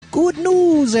Good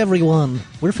news, everyone!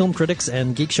 We're film critics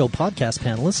and Geek Show podcast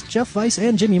panelists, Jeff Weiss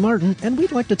and Jimmy Martin, and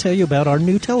we'd like to tell you about our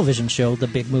new television show, The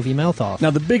Big Movie Mouth-Off. Now,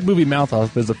 The Big Movie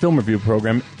Mouth-Off is a film review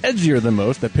program edgier than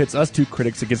most that pits us two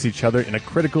critics against each other in a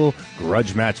critical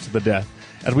grudge match to the death,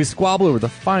 as we squabble over the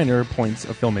finer points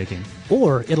of filmmaking.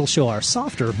 Or it'll show our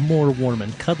softer, more warm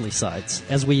and cuddly sides,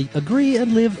 as we agree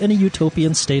and live in a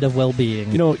utopian state of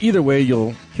well-being. You know, either way,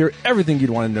 you'll hear everything you'd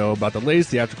want to know about the latest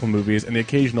theatrical movies and the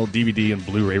occasional DVD and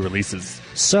Blu-ray releases.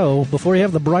 So, before you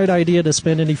have the bright idea to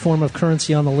spend any form of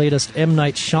currency on the latest M.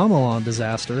 Night Shyamalan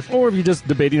disaster, or if you're just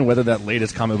debating whether that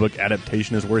latest comic book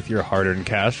adaptation is worth your hard-earned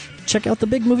cash, check out The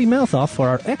Big Movie Mouth-Off for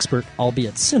our expert,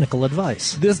 albeit cynical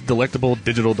advice. This delectable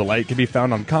digital delight can be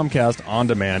found on Comcast On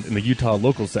Demand in the Utah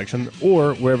local section,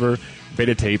 or wherever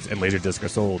beta tapes and Laserdisc are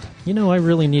sold. You know, I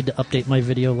really need to update my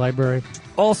video library.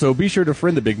 Also, be sure to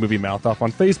friend The Big Movie Mouth-Off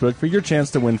on Facebook for your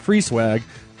chance to win free swag,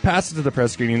 passes to the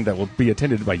press screening that will be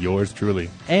attended by yours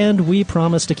truly. And we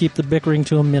promise to keep the bickering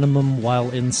to a minimum while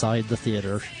inside the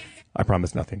theater. I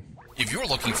promise nothing. If you're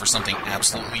looking for something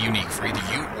absolutely unique for either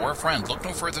you or a friend, look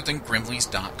no further than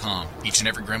Grimleys.com. Each and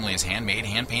every Grimley is handmade,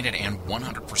 hand-painted, and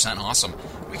 100% awesome.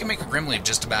 We can make a Grimley of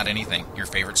just about anything. Your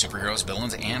favorite superheroes,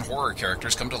 villains, and horror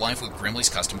characters come to life with Grimley's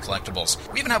custom collectibles.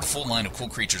 We even have a full line of cool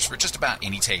creatures for just about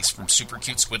any taste, from super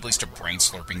cute squidlies to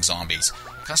brain-slurping zombies.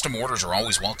 Custom orders are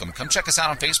always welcome. Come check us out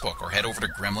on Facebook or head over to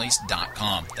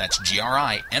Grimleys.com. That's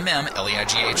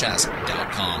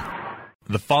GRIMMLEIGHS.com.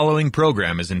 The following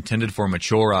program is intended for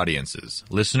mature audiences.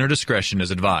 Listener discretion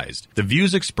is advised. The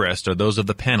views expressed are those of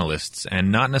the panelists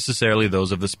and not necessarily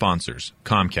those of the sponsors: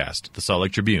 Comcast, the Salt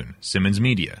Lake Tribune, Simmons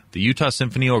Media, the Utah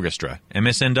Symphony Orchestra,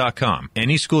 MSN.com,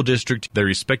 any school district, their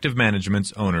respective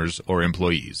managements, owners, or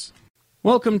employees.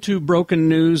 Welcome to Broken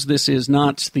News. This is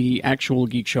not the actual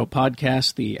Geek Show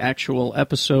podcast. The actual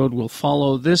episode will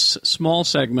follow this small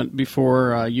segment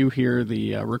before you hear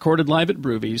the recorded live at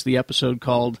Broovies, the episode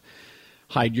called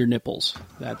Hide Your Nipples.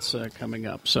 That's coming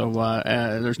up. So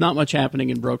there's not much happening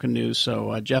in Broken News,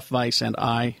 so Jeff Weiss and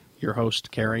I, your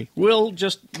host, Carrie, will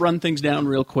just run things down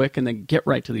real quick and then get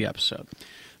right to the episode.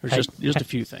 There's just a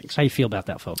few things. How you feel about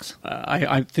that, folks?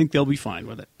 I think they'll be fine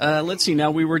with it. Let's see.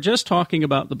 Now, we were just talking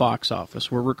about the box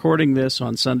office. We're recording this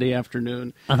on Sunday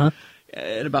afternoon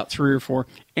at about 3 or 4,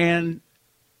 and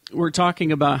we're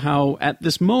talking about how at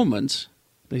this moment,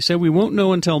 they said we won't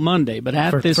know until Monday, but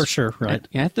for sure, right?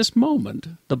 At this moment,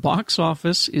 the box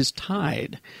office is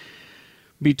tied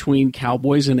between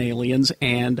Cowboys and Aliens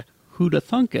and Who'da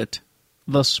Thunk It,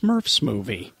 the Smurfs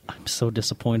movie. I'm so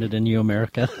disappointed in you,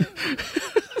 America.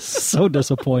 So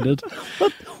disappointed.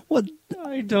 What?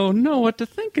 I don't know what to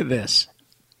think of this.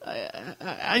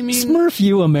 I mean, Smurf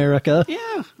you, America.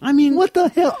 Yeah, I mean, what the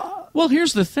hell? Well,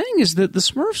 here's the thing, is that the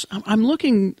Smurfs, I'm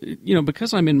looking,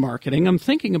 because I'm in marketing, I'm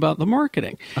thinking about the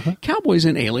marketing. Cowboys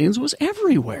and Aliens was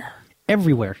everywhere.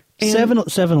 Everywhere.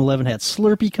 7-Eleven had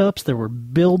Slurpee cups. There were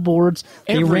billboards.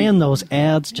 They ran those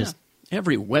ads just...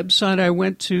 Every website I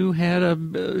went to had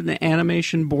an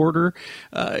animation border.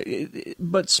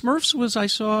 But Smurfs was, I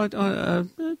saw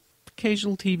an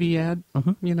occasional TV ad,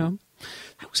 That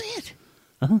was it.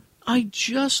 I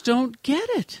just don't get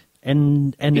it.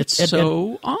 And it's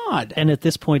so odd. And at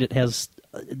this point, it has,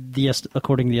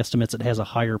 according to the estimates, it has a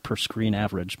higher per-screen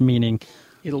average, meaning...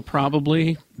 It'll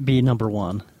probably... be number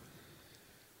one.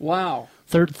 Wow.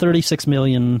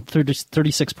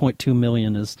 36.2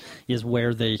 million is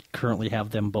where they currently have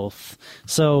them both.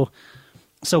 So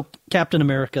Captain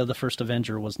America, the First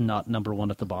Avenger, was not number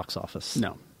one at the box office.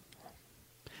 No.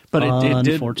 But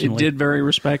it did very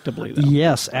respectably, though.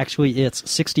 Yes, actually, its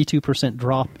 62%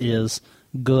 drop is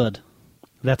good.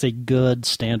 That's a good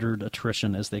standard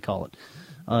attrition, as they call it.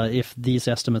 If these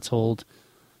estimates hold,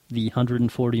 the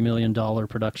 $140 million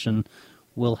production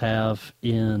will have,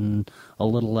 in a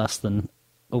little less than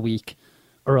a week,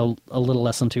 or a little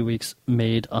less than 2 weeks,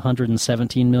 made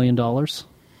 $117 million.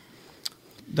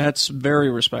 That's very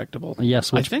respectable.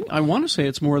 Yes. I want to say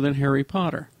it's more than Harry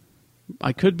Potter.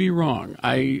 I could be wrong.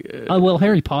 Well,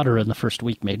 Harry Potter in the first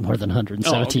week made more than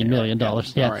 $117 million.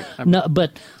 Right, yeah. All right. No,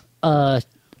 but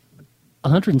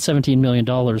 $117 million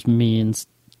means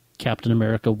Captain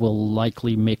America will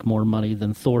likely make more money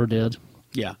than Thor did.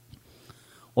 Yeah.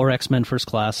 Or X-Men First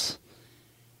Class.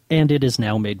 And it has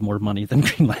now made more money than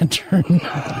Green Lantern.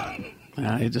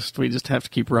 We just have to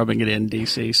keep rubbing it in,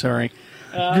 DC. Sorry.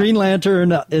 Green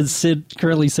Lantern is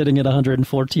currently sitting at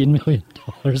 $114 million.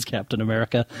 Captain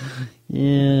America,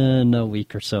 in a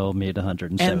week or so, made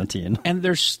 $117. And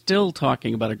they're still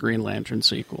talking about a Green Lantern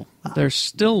sequel. They're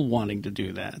still wanting to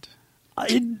do that.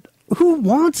 Who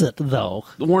wants it, though?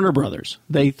 The Warner Brothers.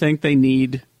 They think they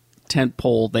need tent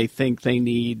pole. They think they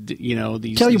need,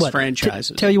 these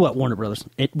franchises. Tell you what, Warner Brothers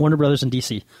in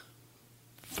DC,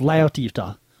 fly out to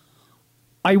Utah.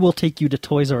 I will take you to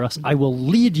Toys R Us. I will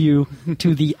lead you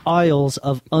to the aisles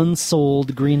of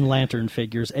unsold Green Lantern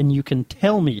figures, and you can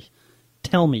tell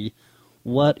me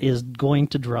what is going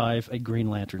to drive a Green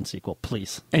Lantern sequel,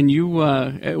 please. And you,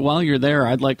 while you're there,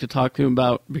 I'd like to talk to him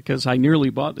about, because I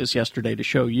nearly bought this yesterday to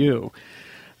show you,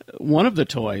 one of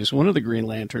the Green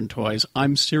Lantern toys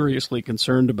I'm seriously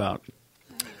concerned about.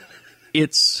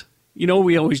 It's,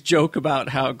 we always joke about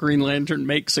how Green Lantern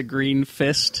makes a green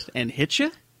fist and hits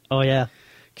you. Oh, yeah.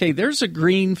 Okay, there's a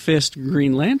Green Fist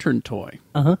Green Lantern toy.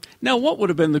 Uh-huh. Now, what would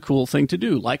have been the cool thing to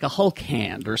do? Like a Hulk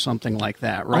hand or something like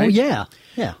that, right? Oh, yeah.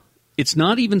 Yeah. It's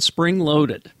not even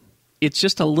spring-loaded. It's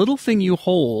just a little thing you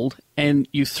hold, and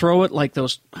you throw it like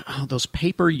those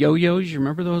paper yo-yos. You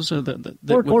remember those that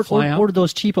would fly out? Or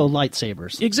those cheapo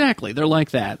lightsabers. Exactly. They're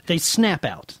like that. They snap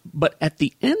out. But at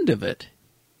the end of it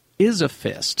is a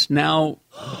fist. Now,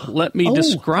 let me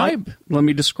describe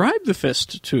the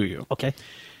fist to you. Okay.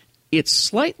 It's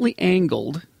slightly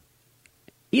angled.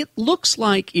 It looks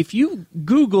like, if you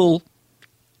Google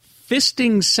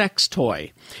fisting sex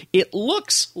toy, it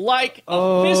looks like a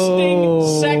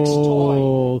fisting sex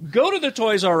toy. Go to the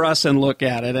Toys R Us and look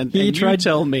at it, and you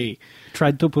tell me.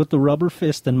 Tried to put the rubber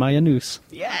fist in my anus.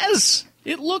 Yes!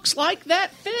 It looks like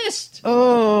that fist.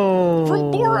 Oh.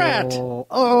 From Borat.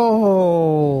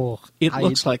 Oh. It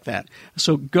looks like that.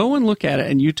 So go and look at it,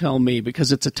 and you tell me,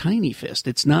 because it's a tiny fist.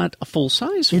 It's not a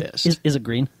full-size fist. Is it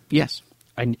green? Yes.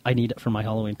 I need it for my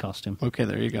Halloween costume. Okay,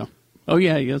 there you go. Oh,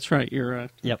 yeah, that's right. You're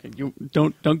yep. You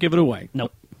don't give it away.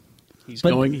 Nope. He's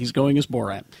going as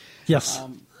Borat. Yes.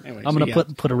 Anyway, I'm going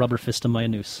to put a rubber fist in my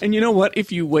anus. And you know what?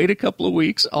 If you wait a couple of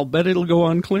weeks, I'll bet it'll go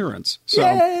on clearance. So,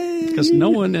 because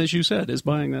no one, as you said, is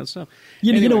buying that stuff.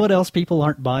 You know what else people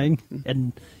aren't buying?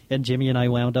 And Jimmy and I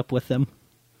wound up with them?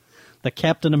 The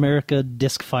Captain America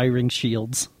disc-firing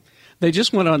shields. They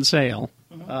just went on sale.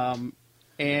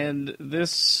 And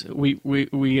this, we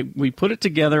put it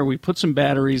together. We put some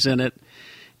batteries in it.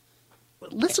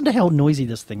 Listen to how noisy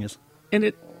this thing is.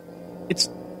 And it's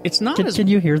not as... Can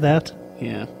you hear that?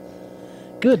 Yeah.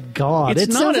 Good God.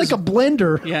 It sounds like a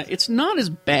blender. Yeah, it's not as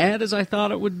bad as I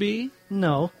thought it would be.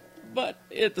 No. But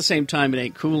at the same time, it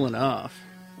ain't cool enough.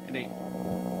 It ain't...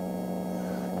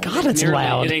 God, it's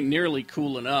loud. It ain't nearly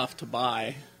cool enough to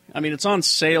buy. I mean, it's on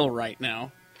sale right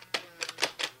now.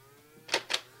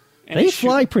 And they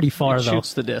fly pretty far, though.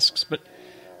 Shoots the discs, but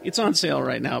it's on sale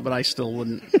right now. But I still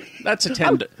wouldn't. That's a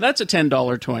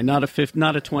 $10 toy, not a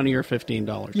 $20 or $15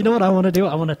 toy. You know what I want to do?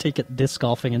 I want to take it disc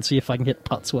golfing and see if I can hit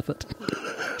putts with it.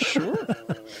 Sure.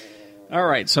 All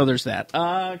right, so there's that.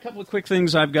 A couple of quick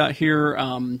things I've got here.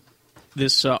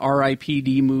 This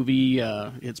R.I.P.D. movie.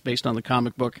 It's based on the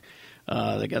comic book.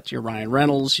 They got your Ryan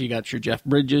Reynolds. You got your Jeff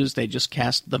Bridges. They just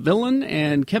cast the villain,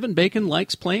 and Kevin Bacon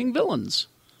likes playing villains.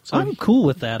 So I'm cool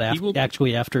with that,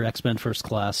 after X-Men First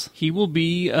Class. He will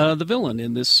be the villain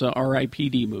in this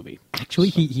R.I.P.D. movie. Actually,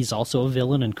 he's also a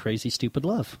villain in Crazy Stupid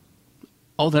Love.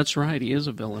 Oh, that's right. He is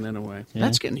a villain in a way. Yeah.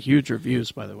 That's getting huge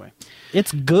reviews, by the way.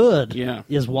 It's good. Yeah.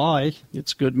 Is why.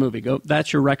 It's a good movie.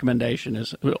 That's your recommendation,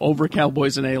 is over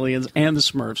Cowboys and Aliens and the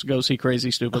Smurfs, go see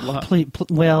Crazy Stupid Love.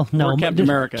 Well, no. Or Captain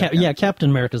America. Yeah, Captain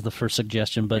America is the first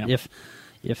suggestion, but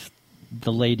if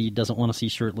the lady doesn't want to see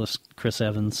shirtless Chris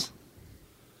Evans...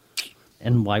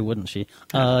 And why wouldn't she?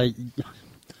 You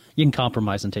can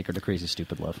compromise and take her to Crazy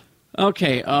Stupid Love.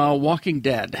 Okay, Walking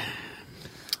Dead.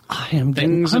 I'm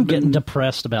getting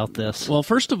depressed about this. Well,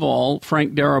 first of all,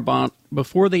 Frank Darabont,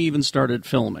 before they even started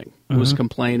filming, was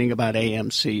complaining about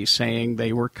AMC, saying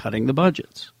they were cutting the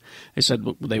budgets. They said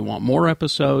they want more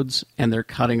episodes, and they're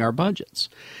cutting our budgets.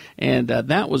 And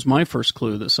that was my first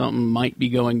clue that something might be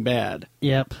going bad.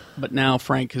 Yep. But now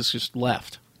Frank has just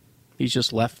left. He's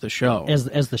just left the show. As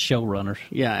the showrunner.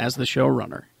 Yeah, as the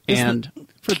showrunner. And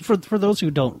for those who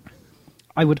don't,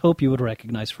 I would hope you would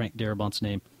recognize Frank Darabont's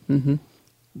name. Mm-hmm.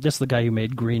 This is the guy who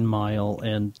made Green Mile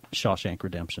and Shawshank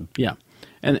Redemption. Yeah.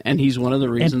 And he's one of the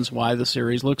reasons why the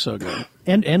series looks so good.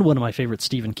 And one of my favorite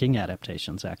Stephen King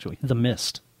adaptations, actually, The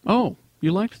Mist. Oh,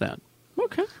 you liked that.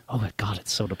 Okay. Oh, my God,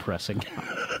 it's so depressing.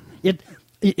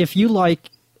 If you like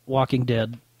Walking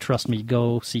Dead, trust me,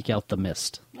 go seek out The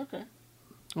Mist. Okay.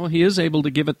 Well, he is able to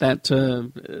give it that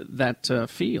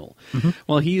feel. Mm-hmm.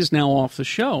 Well, he is now off the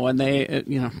show, and they,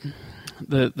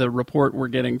 the report we're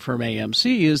getting from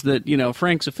AMC is that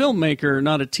Frank's a filmmaker,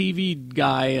 not a TV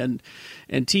guy, and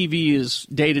TV is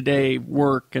day-to-day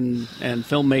work, and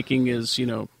filmmaking is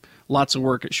lots of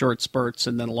work at short spurts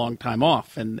and then a long time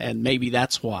off, and maybe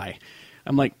that's why.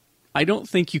 I'm like, I don't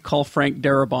think you call Frank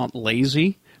Darabont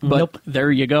lazy. But Nope.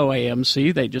 there you go,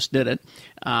 AMC. They just did it.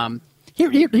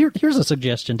 Here's a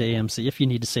suggestion to AMC if you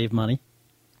need to save money.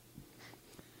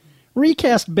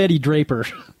 Recast Betty Draper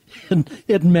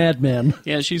in Mad Men.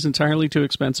 Yeah, she's entirely too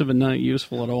expensive and not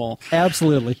useful at all.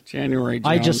 Absolutely. January Jones.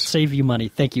 I just save you money.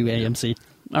 Thank you, AMC.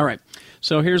 All right.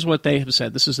 So here's what they have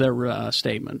said. This is their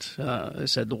statement. They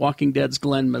said, The Walking Dead's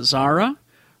Glenn Mazzara,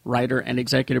 writer and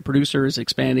executive producer, is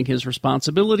expanding his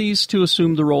responsibilities to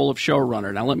assume the role of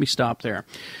showrunner. Now, let me stop there.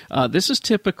 This is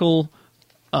typical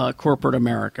corporate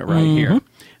America right here.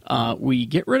 We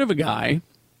get rid of a guy,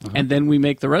 and then we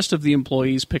make the rest of the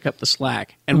employees pick up the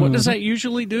slack. And what does that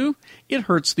usually do? It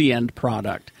hurts the end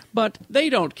product. But they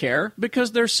don't care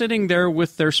because they're sitting there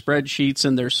with their spreadsheets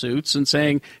and their suits and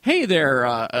saying, hey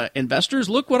there, investors,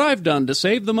 look what I've done to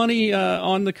save the money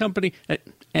on the company.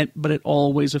 But it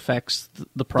always affects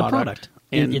the product.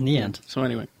 In the end. So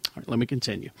anyway, all right, let me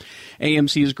continue.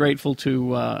 AMC is grateful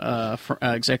to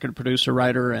executive producer,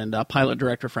 writer, and pilot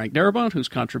director Frank Darabont, whose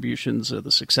contributions to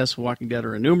the success of Walking Dead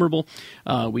are innumerable.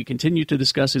 We continue to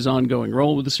discuss his ongoing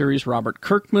role with the series. Robert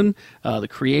Kirkman, the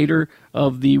creator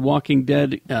of The Walking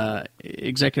Dead,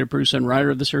 executive producer and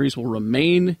writer of the series, will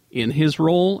remain in his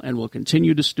role and will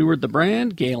continue to steward the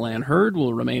brand. Gail Ann Hurd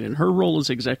will remain in her role as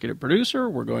executive producer.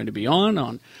 We're going to be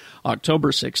on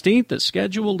October 16th as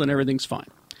scheduled, and everything's fine.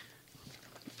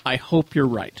 I hope you're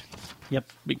right.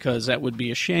 Yep. Because that would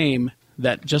be a shame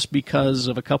that just because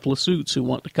of a couple of suits who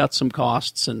want to cut some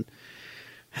costs and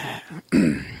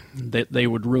that they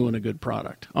would ruin a good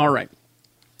product. All right.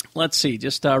 Let's see.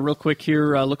 Just real quick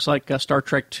here. Looks like Star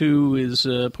Trek II is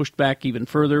pushed back even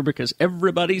further because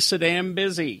everybody's so damn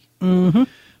busy. Mm-hmm.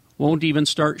 Won't even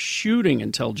start shooting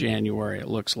until January, it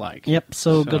looks like. Yep,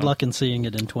 so good luck in seeing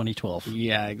it in 2012.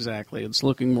 Yeah, exactly. It's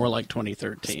looking more like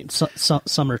 2013.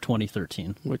 Summer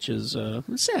 2013. Which is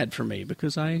sad for me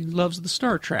because I love the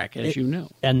Star Trek, as you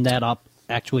know. And that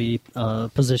actually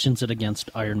positions it against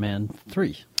Iron Man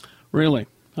 3. Really?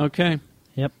 Okay.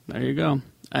 Yep. There you go.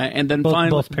 And then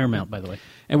both Paramount, by the way.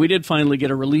 And we did finally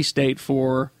get a release date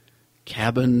for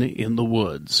Cabin in the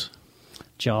Woods.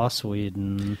 Joss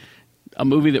Whedon. A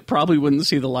movie that probably wouldn't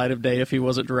see the light of day if he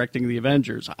wasn't directing the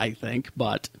Avengers, I think.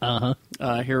 But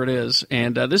here it is,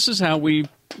 and this is how we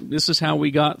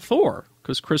got Thor,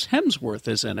 because Chris Hemsworth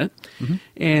is in it,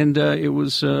 and it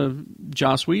was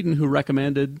Joss Whedon who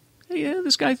recommended, hey, yeah,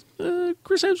 this guy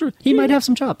Chris Hemsworth, he might have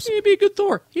some chops. He'd be a good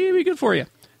Thor. He'd be good for you.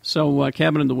 So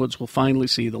Cabin in the Woods will finally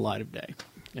see the light of day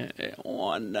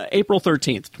on April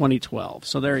 13th, 2012.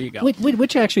 So there you go.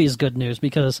 Which actually is good news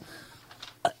because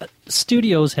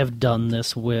studios have done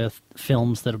this with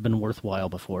films that have been worthwhile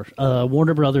before.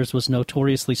 Warner Brothers was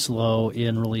notoriously slow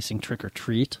in releasing Trick or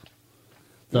Treat,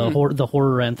 the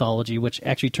horror anthology, which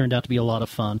actually turned out to be a lot of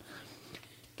fun.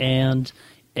 And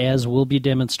as will be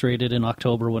demonstrated in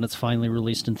October when it's finally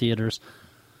released in theaters,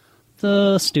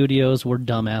 the studios were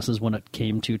dumbasses when it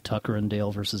came to Tucker and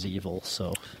Dale versus Evil.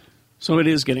 So it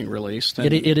is getting released.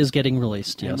 It is getting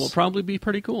released, yes. And will probably be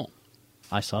pretty cool.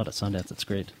 I saw it at Sundance. It's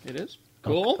great. It is?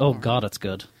 Cool. Oh God, it's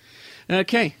good.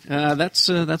 Okay, that's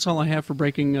all I have for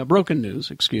broken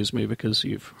news. Excuse me, because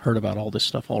you've heard about all this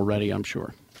stuff already, I'm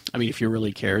sure. I mean, if you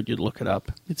really cared, you'd look it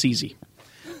up. It's easy.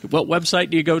 What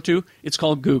website do you go to? It's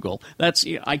called Google.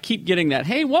 I keep getting that.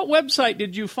 Hey, what website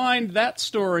did you find that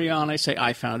story on? I say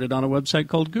I found it on a website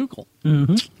called Google.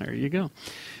 Mm-hmm. There you go.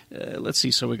 Let's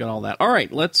see. So we got all that. All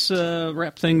right. Let's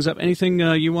wrap things up. Anything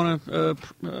you want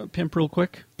to pimp real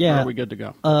quick? Yeah. Or are we good to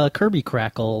go? Kirby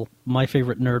Crackle, my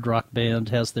favorite nerd rock band,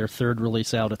 has their third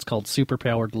release out. It's called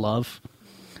Superpowered Love.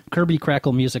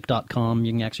 KirbyCrackleMusic.com.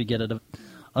 You can actually get it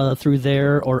through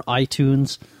there or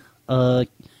iTunes.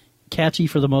 Catchy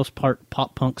for the most part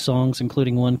pop punk songs,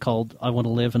 including one called I Want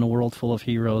to Live in a World Full of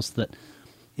Heroes that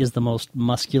is the most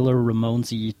muscular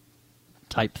Ramones-y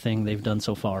type thing they've done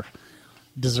so far.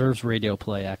 Deserves radio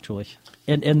play, actually.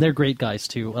 And they're great guys,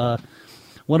 too.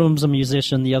 One of them's a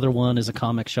musician. The other one is a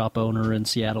comic shop owner in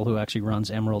Seattle who actually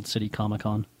runs Emerald City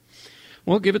Comic-Con.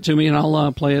 Well, give it to me, and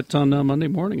I'll play it on Monday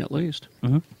morning at least.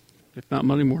 Mm-hmm. If not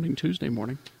Monday morning, Tuesday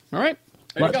morning. All right.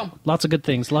 There you go. Lots of good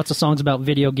things. Lots of songs about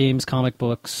video games, comic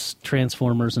books,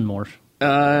 Transformers, and more.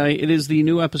 It is the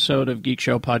new episode of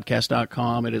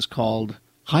GeekShowPodcast.com. It is called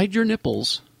Hide Your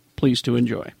Nipples. Please to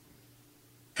enjoy.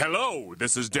 Hello,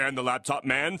 this is Dan the Laptop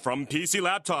Man from PC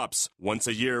Laptops. Once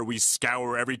a year, we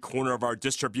scour every corner of our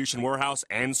distribution warehouse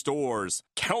and stores.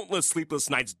 Countless sleepless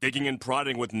nights digging and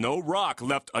prodding with no rock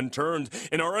left unturned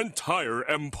in our entire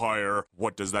empire.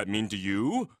 What does that mean to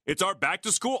you? It's our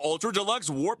back-to-school Ultra Deluxe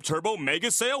Warp Turbo Mega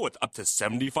Sale with up to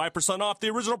 75% off the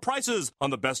original prices on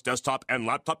the best desktop and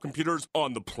laptop computers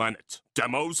on the planet.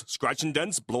 Demos, scratch and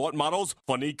dents, blowout models,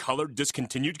 funny colored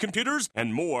discontinued computers,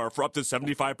 and more for up to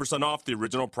 75% off the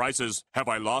original prices. Have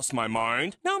I lost my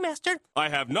mind? No, master. I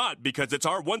have not, because it's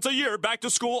our once-a-year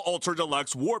back-to-school Ultra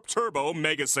Deluxe Warp Turbo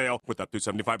Mega Sale with up to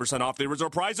 75% off the original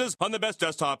prices on the best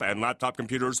desktop and laptop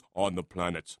computers on the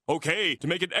planet. Okay, to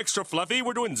make it extra fluffy,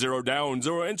 we're doing 0 down,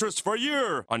 0 interest for a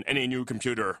year on any new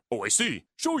computer. Oh, I see.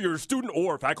 Show your student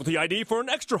or faculty ID for an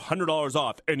extra $100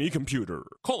 off any computer.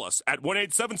 Call us at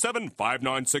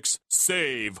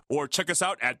 1-877-596-SAVE or check us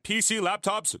out at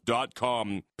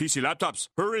PCLaptops.com. PC Laptops,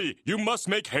 hurry, you must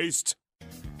make haste.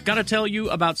 Got to tell you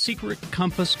about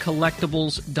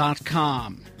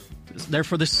SecretCompassCollectibles.com. They're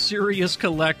for the serious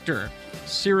collector,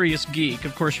 serious geek.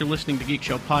 Of course, you're listening to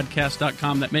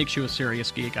GeekShowPodcast.com. That makes you a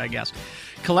serious geek, I guess.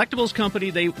 Collectibles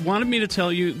company, they wanted me to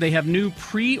tell you they have new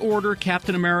pre-order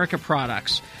Captain America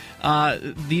products.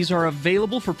 These are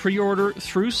available for pre-order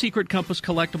through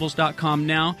SecretCompassCollectibles.com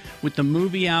now. With the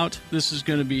movie out, this is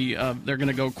going to be, they're going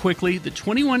to go quickly. The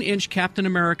 21-inch Captain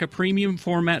America premium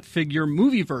format figure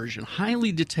movie version,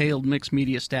 highly detailed mixed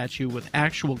media statue with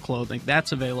actual clothing,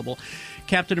 that's available.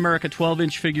 Captain America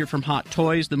 12-inch figure from Hot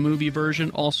Toys, the movie version,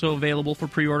 also available for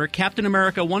pre-order. Captain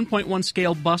America 1.1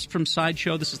 scale bust from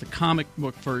Sideshow, this is the comic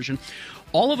book version.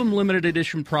 All of them limited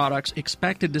edition products,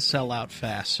 expected to sell out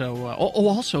fast. So,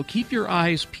 also keep your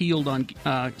eyes peeled on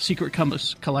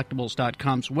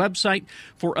SecretCompassCollectibles.com's website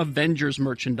for Avengers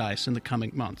merchandise in the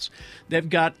coming months. They've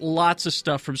got lots of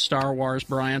stuff from Star Wars,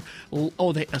 Brian.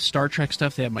 Star Trek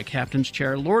stuff. They have my Captain's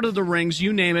Chair, Lord of the Rings,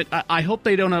 you name it. I hope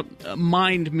they don't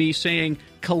mind me saying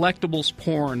collectibles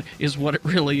porn is what it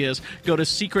really is. Go to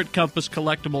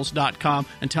SecretCompassCollectibles.com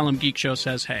and tell them Geek Show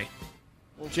says hey.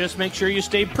 Just make sure you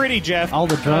stay pretty, Jeff. All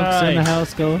the drunks in the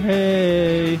house go,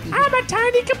 hey. I'm a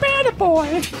tiny cabana boy.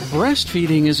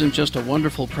 Breastfeeding isn't just a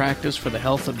wonderful practice for the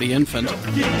health of the infant.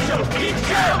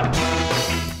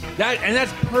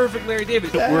 That's perfect, Larry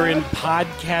David. We're in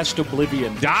podcast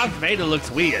oblivion. Darth Vader looks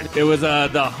weird. It was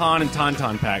the Han and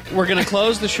Tauntaun pack. We're going to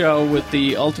close the show with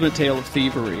the ultimate tale of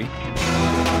thievery.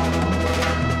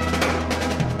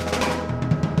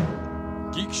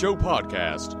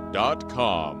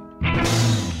 GeekShowPodcast.com.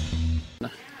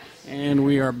 And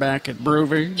we are back at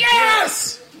Broovy.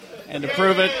 Yes! And to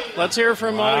prove it, let's hear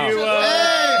from all you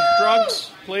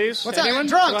drunks, please. What's Anyone? up,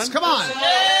 drunks? Come on.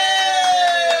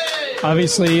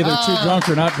 Obviously, either too drunk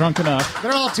or not drunk enough.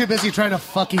 They're all too busy trying to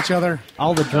fuck each other.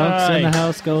 All the drunks in the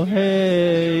house go,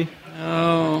 hey.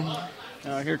 Oh,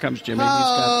 here comes Jimmy.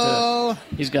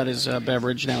 He's got his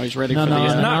beverage now. He's ready for the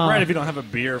It's not right if you don't have a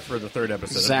beer for the third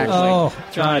episode. Exactly. Oh,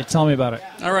 God, tell me about it.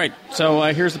 All right, so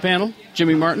here's the panel.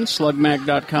 Jimmy Martin,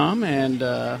 SlugMag.com, and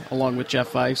along with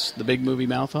Jeff Weiss, the Big Movie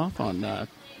Mouth-Off on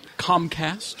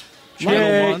Comcast.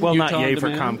 Yay. 1, Well, not Utah yay for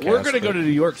Demand. Comcast. We're going to go to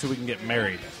New York so we can get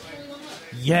married.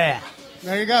 Yeah.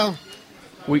 There you go.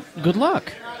 Good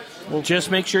luck.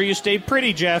 Just make sure you stay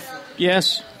pretty, Jeff.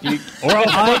 Yes. Or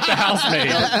I'll put the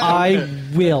housemaid. I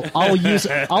will. I'll use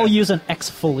an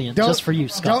exfoliant just for you,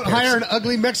 Scott. Don't Pierce. hire an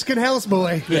ugly Mexican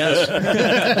houseboy. Yes.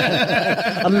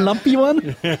 A lumpy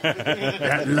one.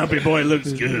 That lumpy boy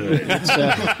looks good.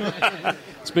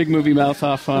 It's Big Movie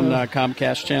Mouth-Off on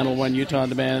Comcast Channel 1, Utah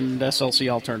Demand, SLC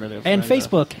Alternative. And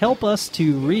Facebook, help us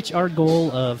to reach our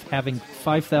goal of having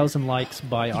 5,000 likes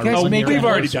by our guys 1 year We've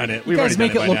already anniversary. done it. You guys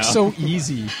make it look so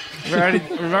easy. We've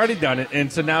already done it,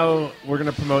 and so now we're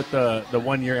going to promote the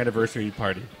 1 year anniversary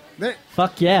party.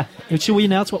 Fuck yeah. Should we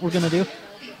announce what we're going to do?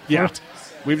 Yeah.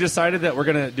 We've decided that we're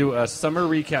going to do a summer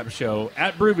recap show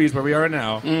at Broovies, where we are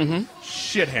now. Mm-hmm.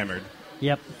 Shit hammered.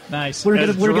 Yep. Nice. We're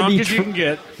As gonna drunk be as you can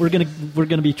get. We're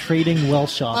gonna be trading well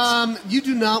shots. You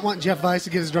do not want Jeff Weiss to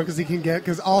get as drunk as he can get,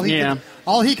 because all he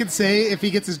can say if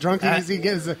he gets as drunk as he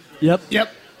gets is a, Yep.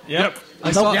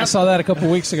 I saw that a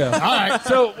couple weeks ago. all right.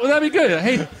 So, well, that'd be good.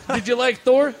 Hey, did you like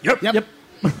Thor? Yep.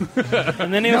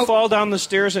 And then he'll fall down the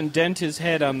stairs and dent his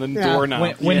head on the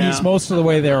doorknob. When he's most of the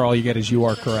way there, all you get is "you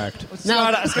are correct."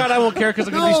 Scott, I won't care because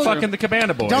he's fucking the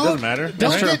cabana boy. It doesn't matter.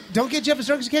 Don't get Jeff as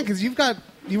drunk as you can, because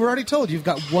you were already told you've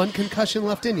got one concussion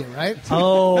left in you, right?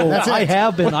 Oh, That's it. I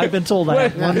have been. I've been told I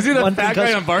have one. Is he the one fat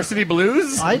guy concussion. on Varsity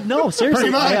Blues? No,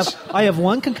 seriously. Pretty much. I have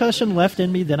one concussion left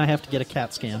in me. Then I have to get a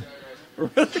CAT scan.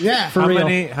 Yeah. For real.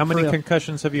 How many For real.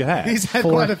 concussions have you had? He's had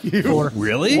 4. quite a few. 4.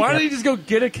 Really? Why don't you just go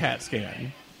get a CAT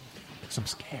scan? I'm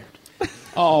scared.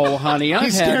 Oh, honey,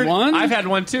 I've had one. I've had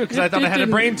one too because I thought I had a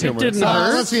brain tumor. It didn't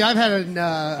hurt. Let's see. I've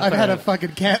had a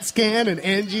fucking CAT scan, an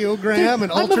angiogram, an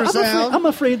ultrasound. I'm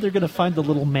afraid they're going to find the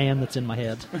little man that's in my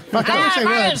head. Fuck, I wish they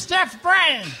would. Steph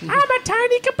Bryan. I'm a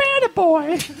tiny cabana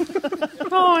boy.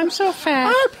 Oh, I'm so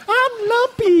fat. I'm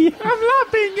lumpy. I'm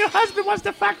lumpy. Your husband wants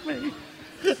to fuck me.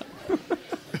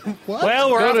 What?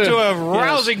 Well, we're Go off to- to a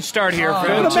rousing start here,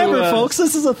 friends. Remember, folks,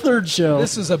 this is a third show.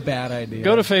 This is a bad idea.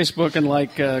 Go to Facebook and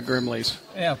like Grimley's.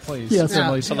 Yeah, please. Yes. Yeah.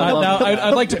 Please. Now,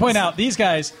 I'd like to point out these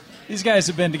guys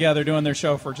have been together doing their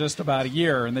show for just about a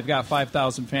year, and they've got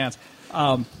 5,000 fans.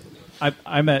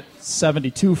 I'm at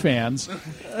 72 fans.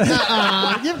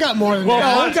 You've got more than Well,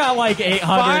 that. I've got like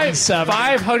 807.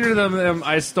 500 of them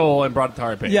I stole and brought to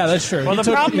our page. Yeah, that's true. Well, He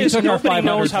the problem he is took our nobody 500.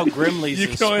 knows how Grimley's You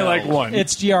is can only like spelled. one.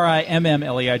 It's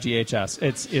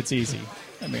GRIMMLEIGHS. It's easy.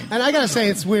 I mean, And I gotta say,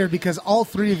 it's weird because all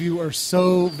three of you are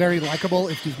so very likable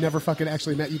if you've never fucking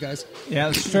actually met you guys. yeah,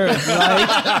 that's true.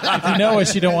 Right? If you know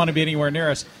us, you don't want to be anywhere near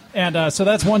us. And so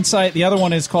that's one site. The other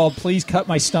one is called Please Cut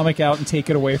My Stomach Out and Take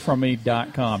It Away From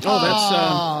Me.com.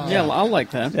 Oh, that's yeah. I'll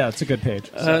like that. Yeah, it's a good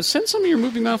page. Send some of your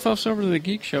movie mouth offs over to the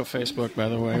Geek Show Facebook, by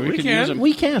the way. We could can. use them.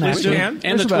 we can, Please do. actually. And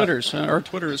There's the about- Twitters, or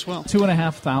Twitter as well.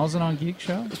 2,500 on Geek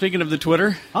Show. Speaking of the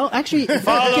Twitter, Oh, actually,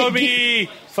 Follow me!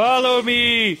 Follow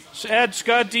me! At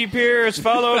Scott D. Pierce,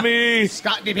 follow me!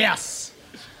 Scott DBS.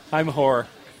 I'm a whore.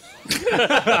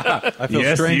 I feel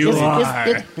Yes, strange. you Is,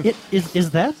 are.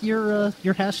 is that your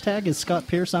hashtag? Is Scott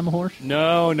Pierce? I'm a whore.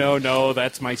 No,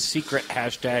 that's my secret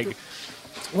hashtag.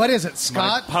 What is it, My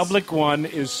Scott? public one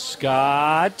is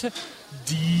Scott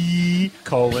D.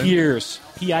 Colon. Pierce.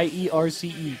 Pierce.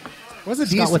 What's the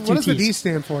D? Scott with What two does the Ts. D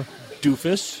stand for?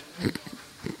 Doofus.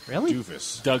 Really?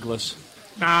 Douglas.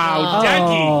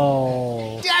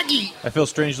 Oh, Daggy. I feel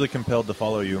strangely compelled to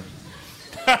follow you.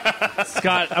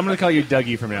 Scott, I'm going to call you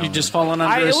Dougie from now you on. just fallen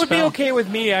under a It would be spell. okay with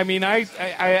me. I mean, I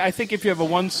think if you have a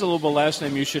one-syllable last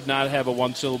name, you should not have a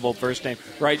one-syllable first name.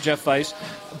 Right, Jeff Weiss?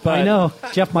 But I know.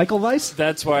 Jeff Michael Weiss?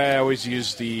 That's why I always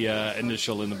use the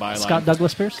initial in the byline. Scott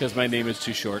Douglas Pierce? Because my name is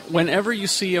too short. Whenever you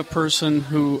see a person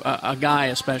who, a guy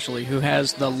especially, who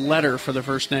has the letter for the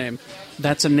first name,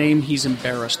 that's a name he's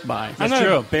embarrassed by. I'm not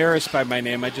embarrassed by my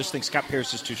name. I just think Scott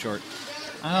Pierce is too short.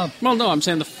 Well, no, I'm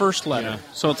saying the first letter.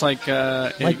 Yeah. So it's like,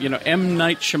 M.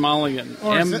 Night Shyamalan.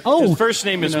 Or is M. it- Oh, His first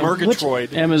name is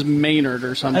Murgatroyd. M is Maynard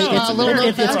or something.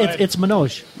 it's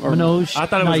Manoj. Manoj. I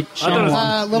thought it was- Night I thought it was-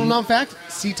 Shyamalan. Little known fact: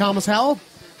 C. Thomas Howell,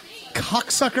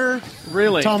 cocksucker.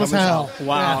 Really? Thomas Howell.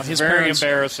 Wow, Yeah. his Very parents,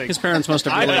 embarrassing. His parents must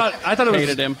have I really thought it was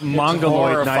hated him.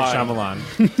 Mongoloid Night horrifying.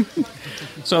 Shyamalan.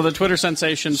 So the Twitter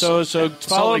sensation. So Salt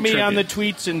follow Lake me on the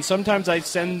Tribune. tweets, and sometimes I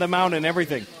send them out and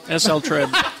everything. SL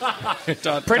Trib.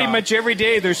 Pretty much every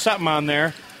day there's something on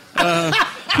there.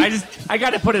 I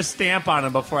got to put a stamp on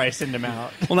him before I send him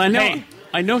out. Well, I know. Hey.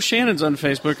 I know Shannon's on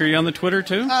Facebook. Are you on the Twitter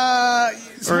too? Or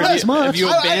Much. have you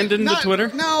I- abandoned the not- Twitter?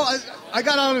 No, I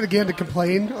got on it again to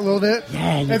complain a little bit.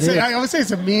 Yeah, you And did. I would say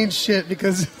some mean shit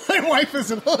because my wife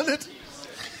isn't on it.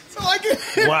 So I get,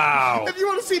 Wow. if you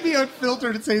want to see me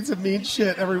unfiltered and saying some mean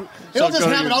shit, it'll So just go to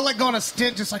happen. your- I'll let go on a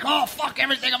stint, just like, oh fuck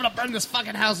everything, I'm gonna burn this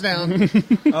fucking house down.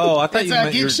 Oh, I thought It's you a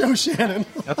meant Geek Show Shannon.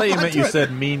 I thought you meant you Twitter.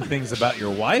 said mean things about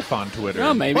your wife on Twitter.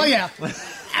 Oh, maybe. Well, yeah.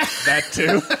 That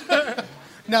too.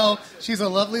 No, she's a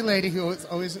lovely lady who is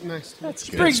always nice.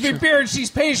 She brings me beer and she's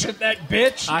patient, that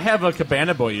bitch. I have a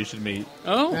Cabana boy you should meet.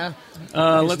 Oh, Yeah. His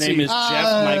let's name see. is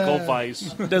Jeff Michael Weiss.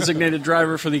 Designated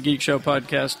driver for the Geek Show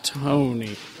podcast,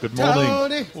 Tony. Good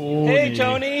morning. Tony. Hey,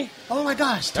 Tony. Oh my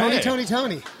gosh, Tony. Tony, Is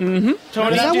that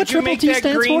did what you Triple make T that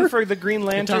stands green for? the Green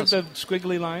Lantern, does. the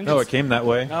squiggly lines? No, it came that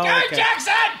way. Oh, okay.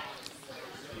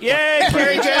 Yay,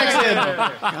 Gary Jackson!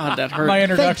 God, that hurt. My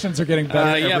introductions are getting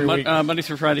better every week. Monday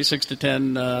through Friday, 6 to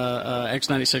 10,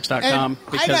 x96.com, And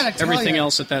I because gotta tell everything you-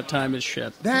 else at that time is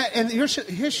shit. That and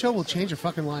his show will change your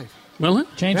fucking life. Will it?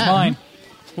 Change Yeah. mine.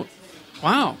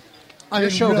 Wow. I Your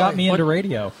mean, show really. got me into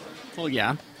radio. Well,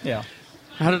 yeah. Yeah.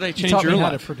 How did I You change taught your me how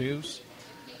to life? produce.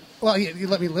 Well, you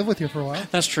let me live with you for a while.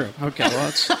 That's true. Okay,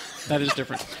 well, that is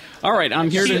different. All right, I'm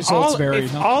here See, to... Salisbury,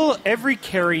 huh? every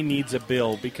Carrie needs a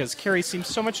Bill because Carrie seems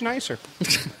so much nicer.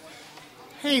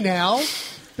 Hey now,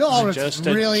 Bill Allred's Just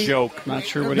a really joke. Not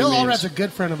sure what Bill he Allred's means. a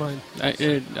good friend of mine.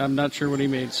 I'm not sure what he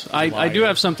means. I do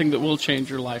have something that will change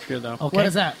your life here, though. Okay. What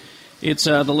is that? It's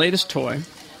the latest toy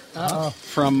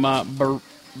from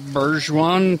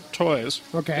Bergeron Toys.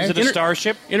 Okay. Is it a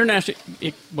starship?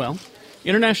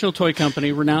 International toy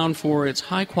company renowned for its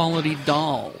high-quality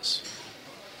dolls.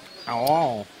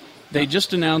 Oh. They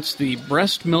just announced the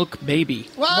Breast Milk Baby.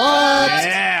 What?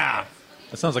 Yeah.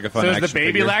 That sounds like a fun So is action the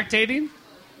baby figure. lactating?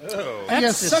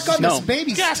 You suck on No. this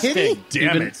baby's Disgusting. titty?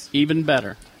 Damn Even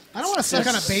better. I don't want to suck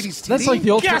on a baby's titty. That's like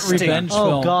the ultimate Disgusting. revenge Oh,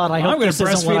 film. God, I hope I'm going this to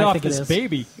isn't what breastfeed I off think it this is.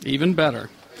 baby. Even better.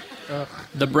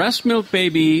 The Breast Milk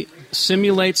Baby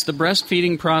simulates the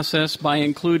breastfeeding process by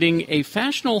including a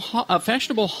fashionable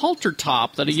halter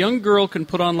top that a young girl can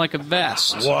put on like a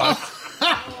vest. What?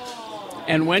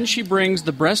 And when she brings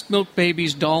the breast milk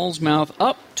baby's doll's mouth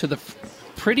up to the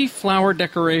pretty flower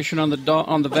decoration on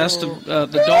the vest of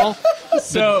the doll.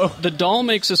 So the doll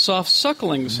makes a soft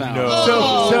suckling sound.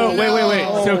 So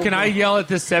wait. So can I yell at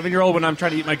this 7-year-old when I'm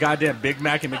trying to eat my goddamn Big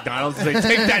Mac at McDonald's and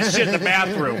say, take that shit in the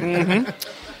bathroom?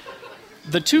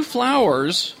 The 2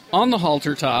 flowers on the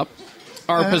halter top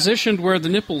are positioned where the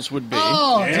nipples would be.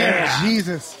 Oh, dear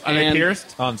Jesus. Are they And-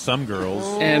 pierced? On some girls.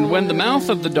 And when the mouth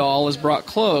of the doll is brought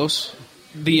close,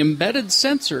 the embedded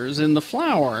sensors in the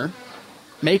flower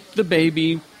make the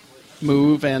baby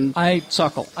move and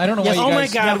suckle. I don't know why you Oh my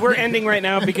guys... God, we're ending right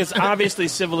now because obviously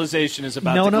civilization is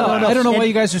about to collapse. I don't know why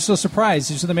you guys are so surprised.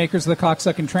 These are the makers of the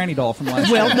cocksucking tranny doll from last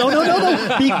year. Well,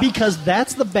 no. Because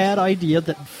that's the bad idea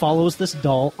that follows this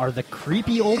doll are the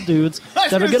creepy old dudes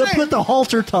that are going to put the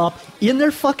halter top in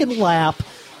their fucking lap.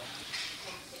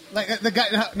 Like the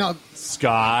guy, no.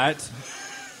 Scott.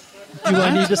 Do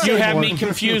I need to say You have more? me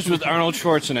confused with Arnold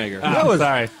Schwarzenegger. Sorry.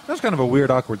 That was kind of a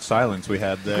weird, awkward silence we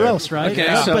had there. Gross, right?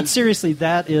 Okay, so- but seriously,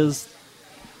 that is...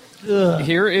 Ugh.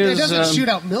 Here It is. doesn't shoot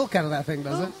out milk out of that thing,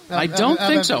 does it? I don't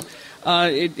think so.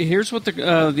 Here's what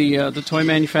the toy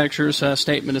manufacturer's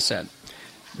statement has said.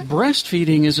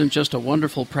 Breastfeeding isn't just a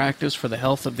wonderful practice for the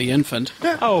health of the infant.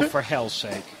 Oh, for hell's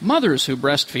sake. Mothers who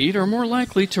breastfeed are more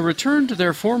likely to return to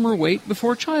their former weight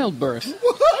before childbirth.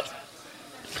 What?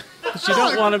 Because you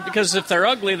don't want to, because if they're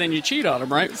ugly, then you cheat on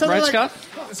them, right? So right, they're Scott?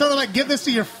 So they're like, give this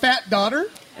to your fat daughter?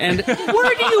 And Where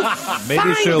do you Maybe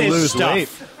find she'll this lose stuff? weight.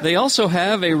 they also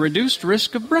have a reduced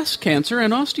risk of breast cancer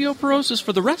and osteoporosis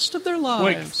for the rest of their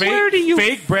lives. Where do you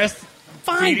fake breast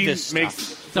find feeding this makes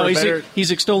stuff? No, for better.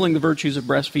 he's extolling the virtues of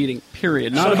breastfeeding,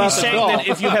 period. Not So about he's the saying doll. that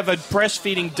if you have a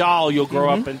breastfeeding doll, you'll grow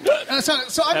up and... So I'm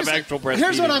Have just, actual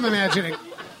here's what breastfeeding. I'm imagining.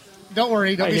 Don't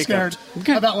worry, don't I be scared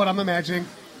hiccuped. about what I'm imagining.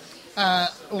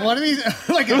 One of these,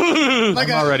 like a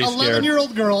already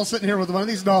 11-year-old girl sitting here with one of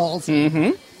these dolls,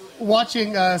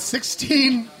 watching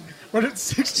 16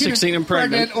 and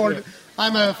pregnant. or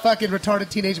I'm a fucking retarded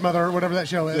teenage mother, or whatever that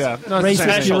show is. Yeah. No, Racist,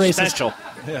 Special, you're racist. special.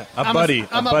 Yeah. I'm A buddy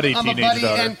I'm teenage a buddy,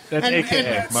 daughter. and, That's and,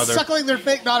 AKA and mother. suckling their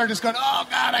fake daughter, just going, oh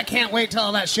God, I can't wait till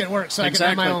all that shit works so I can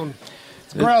have my Exactly. own.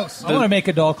 It's gross. I want to make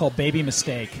a doll called Baby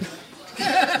Mistake.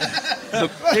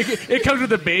 It comes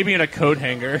with a baby and a coat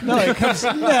hanger. No, it comes...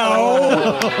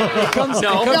 No. It comes...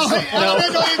 No.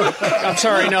 I'm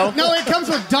sorry, no. No, it comes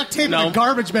with duct tape No. and a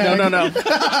garbage bag. No. No,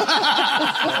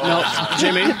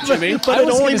 Jimmy. But it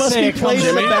only must be played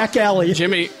in the back alley.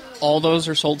 Jimmy, all those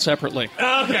are sold separately.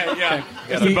 Okay, yeah.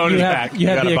 Got You, the bonus you have, back. you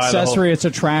have gotta the buy the whole- accessory. It's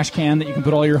a trash can that you can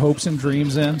put all your hopes and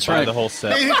dreams in. That's Buy right. the whole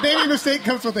set. Baby Mistake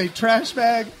comes with a trash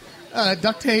bag,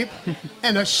 duct tape,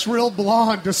 and a shrill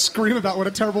blonde to scream about what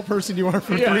a terrible person you are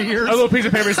for 3 years. A little piece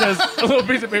of paper says,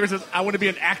 I want to be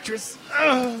an actress.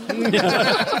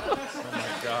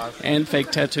 And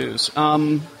fake tattoos.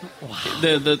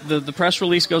 The press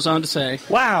release goes on to say,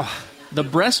 Wow. the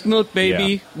breast milk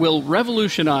baby will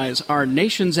revolutionize our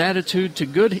nation's attitude to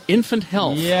good infant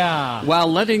health. Yeah. While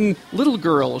letting little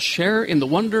girls share in the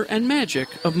wonder and magic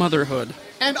of motherhood.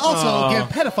 And also give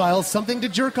pedophiles something to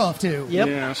jerk off to. Yep.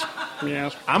 Yes.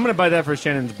 I'm going to buy that for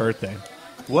Shannon's birthday.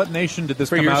 What nation did this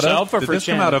For come out yourself of? or Did for this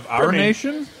come Shannon? out of our For me.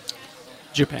 nation?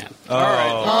 Japan.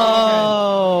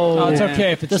 Oh. It's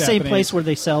okay if it's the same Japanese. place where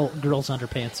they sell girls'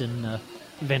 underpants in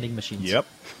vending machines. Yep.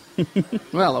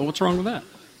 Well, what's wrong with that?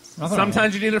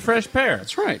 Sometimes you need a fresh pair.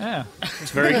 That's right. Yeah.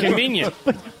 It's very convenient.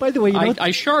 By the way, you know I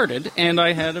sharded, and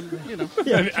I had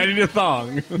a, I need a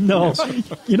thong. no,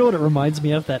 you know what it reminds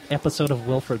me of? That episode of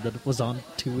Wilfred that was on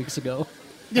 2 weeks ago,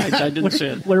 I didn't see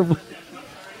it. where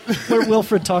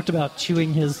Wilfred talked about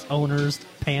chewing his owner's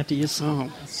panties,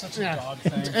 Oh, Such a dog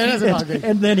thing. It is a dog thing.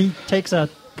 and then he takes a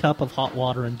cup of hot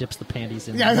water and dips the panties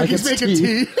in. Yeah, like he's it's making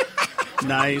tea.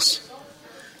 nice.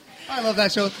 I love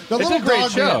that show. The It's little a great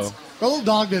dog show. bits. The little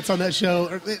dog bits on that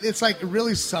show, it's like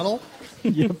really subtle.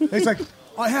 It's like,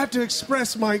 I have to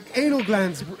express my anal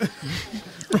glands,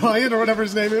 Brian, or whatever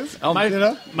his name is. My, You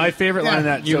know? my favorite line in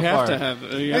that You so have far. to have.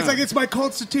 It's like, it's my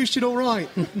constitutional right.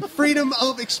 Freedom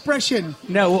of expression.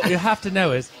 No, what you have to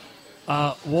know is,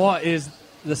 why is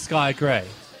the sky grey?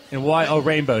 And why are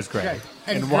rainbows grey? Okay.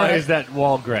 And why gray. is that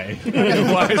wall grey?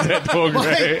 Why is that door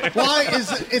grey?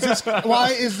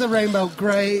 Why is the rainbow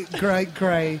gray, gray,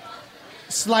 gray,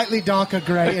 slightly darker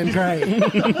gray and gray?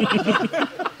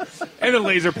 And a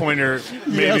laser pointer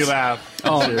made me laugh.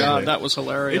 Oh, Seriously. God, that was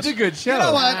hilarious. It's a good show. You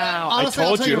know what? Wow, Honestly, I I'll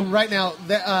told tell you you. right now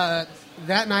that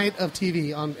night of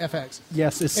TV on FX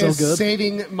Yes, it's so is good.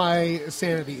 saving my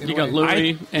sanity. in You a got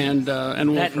way. Louis and That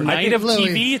Wilfred. night of Louis.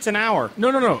 TV, it's an hour.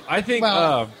 No. I think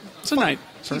Well, It's a night.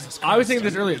 I was saying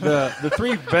this earlier. The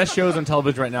three best shows on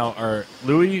television right now are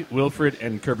Louie, Wilfred,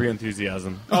 and Curb Your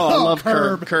Enthusiasm. Oh, I love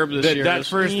Curb. Curb this year. That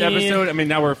first episode, I mean,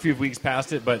 now we're a few weeks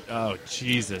past it, but oh,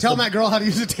 Jesus. Telling that girl how to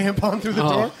use a tampon through the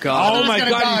door. Oh, God. Oh, my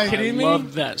God, are you kidding me? I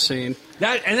loved that scene.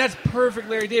 That's perfect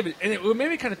Larry David. And it made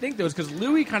me kind of think, though, is because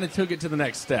Louie kind of took it to the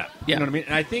next step. Yeah. You know what I mean?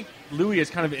 And I think Louie is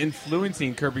kind of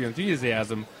influencing Curb Your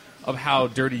Enthusiasm of how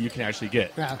dirty you can actually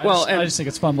get. Yeah. I just think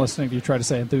it's fun listening to you try to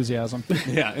say enthusiasm.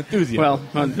 Yeah, enthusiasm. Well,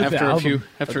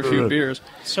 after a few beers.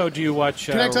 So, do you watch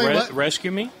Can I tell you what?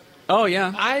 Rescue Me? Oh,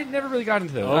 yeah. I never really got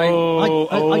into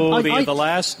those. The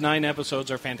last 9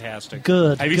 episodes are fantastic.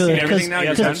 Good. Have you good, seen everything now?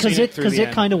 Yes, I've seen it through Because the it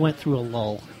end. kind of went through a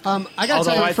lull. I got to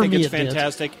Although tell I you, for think me it's it did.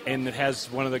 fantastic, and it has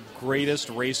one of the greatest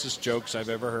racist jokes I've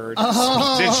ever heard.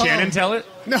 Did Shannon tell it?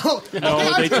 no,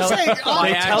 No, they tell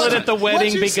it at the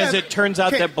wedding because it turns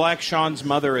out Okay. that Black Sean's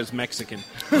mother is Mexican.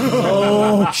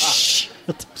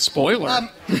 Spoiler.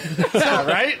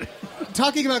 Right?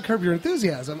 talking about Curb Your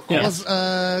Enthusiasm Yes.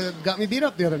 got me beat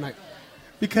up the other night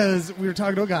because we were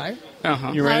talking to a guy.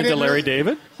 Uh-huh. You ran I into didn't Larry really-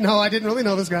 David? No, I didn't really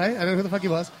know this guy. I don't know who the fuck he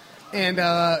was. And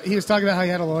he was talking about how he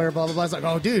had a lawyer, blah, blah, blah. I was like,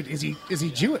 oh, dude, is he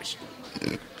Jewish?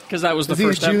 Because that was the Is he a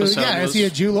first Jew? episode. Yeah, is was- he a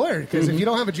Jew lawyer? Because if you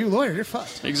don't have a Jew lawyer, you're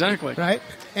fucked. Exactly. Right?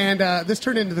 And this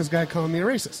turned into this guy calling me a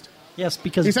racist. Yes,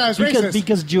 because He said I was racist.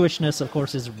 because Jewishness, of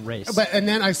course, is race, And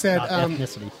then I said, not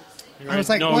ethnicity. I was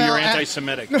like, no, well, you're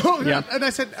anti-Semitic. No, Yeah. and I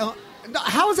said, no,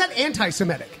 how is that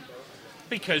anti-Semitic?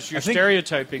 Because you're think-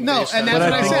 stereotyping. No, based and on-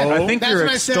 that's what I said. I think That's you're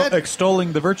what I said.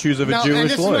 extolling the virtues of a No, and Jewish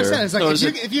this is what I lawyer. said. It's like, So if, is you,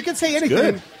 it- if you can say anything,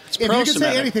 good. if you can say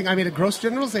pro-Semitic. anything, I made a gross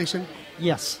generalization,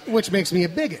 Yes. which makes me a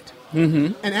bigot.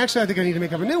 Mm-hmm. And actually, I think I need to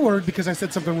make up a new word because I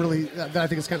said something really that I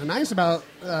think is kind of nice about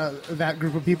that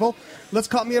group of people. Let's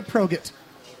call me a progit.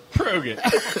 Progit.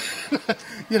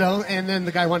 You know, and then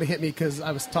the guy wanted to hit me because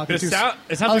I was talking It too. sounds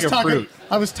I was like a talking, fruit.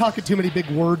 I was talking too many big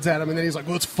words at him, and then he's like,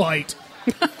 "Let's fight."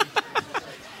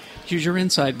 Use your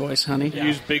inside voice, honey. You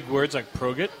use big words like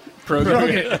progit.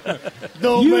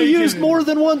 Don't You make used it. more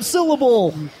than one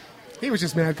syllable. He was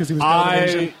just mad because he was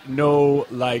domination. I know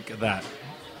like that.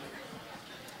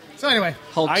 So anyway,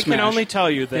 Hulk I smash. can only tell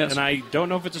you that, Yes. and I don't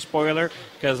know if it's a spoiler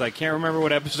because I can't remember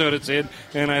what episode it's in,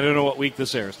 and I don't know what week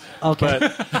this airs. Okay.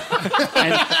 But,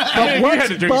 But what? had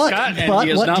to drink, but, Scott, And but he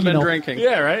has what not do you been know? drinking.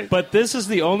 Yeah, right? but this is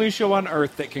the only show on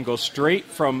Earth that can go straight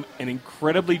from an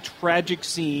incredibly tragic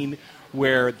scene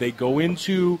where they go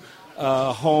into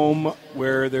a home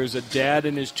where there's a dad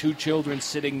and his 2 children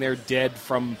sitting there dead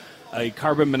from a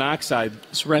carbon monoxide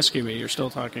It's Rescue Me. You're still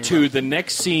talking to about. the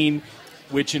next scene,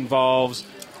 which involves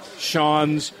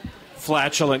Sean's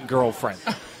flatulent girlfriend,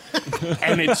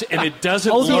 and it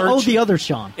doesn't lurch. The other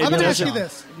Sean. It I'm going to ask doesn't- you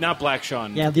this. Not Black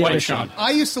Sean. Yeah, the White other Sean. Sean. I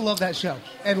used to love that show,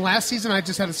 and last season I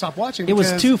just had to stop watching. It was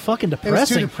because too fucking It was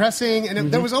too depressing. depressing,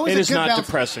 and there was always It a is good not balance.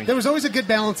 depressing. There was always a good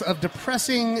balance of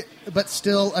depressing, but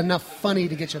still enough funny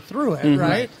to get you through it,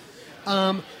 right?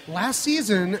 Last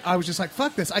season, I was just like,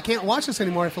 "Fuck this! I can't watch this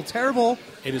anymore. I feel terrible."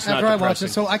 It is not after I watch depressing.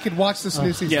 it, so I could watch this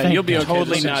new season. Yeah, Thank you'll be God. okay.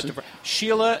 Totally this not season. different.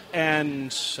 Sheila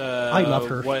and I love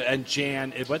her. And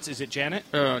Jan. Is it Janet?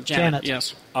 Janet,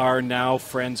 yes. Are now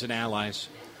friends and allies.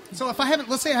 So if I haven't,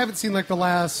 let's say I haven't seen like the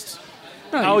last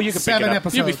Oh, you can pick 7 it up.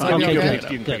 episodes. You'll be fine. I'll You be can okay.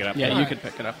 pick- you can pick it up. Yeah, you Alright. could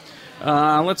pick it up.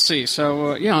 Let's see.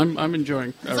 So, I'm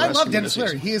enjoying. 'Cause I love Rescue Me Dennis this Leary.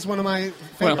 season. He is one of my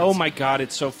favorites. Oh my God,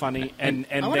 it's so funny, and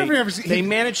I wonder if he ever- they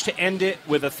managed to end it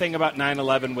with a thing about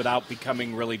 9/11 without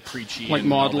becoming really preachy, Like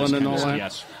and all this maudlin and kind all of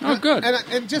that. stuff. Yes, Oh, good.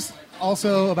 And just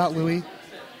also about Louis.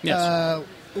 Yes.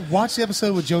 Watch the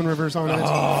episode with Joan Rivers on it.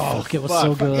 Fuck, it was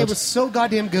so good. It was so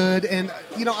goddamn good, and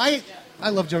you know I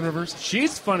love Joan Rivers.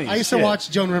 She's funny. I used to watch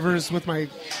Joan Rivers with my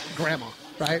grandma,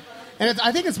 right? And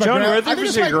I think it's my Joan grandma. Rivers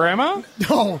is your grandma?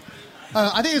 No,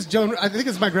 I think it's Joan. I think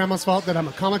it's my grandma's fault that I'm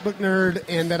a comic book nerd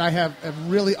and that I have a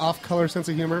really off-color sense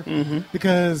of humor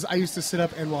because I used to sit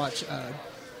up and watch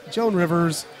Joan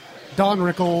Rivers, Don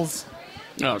Rickles.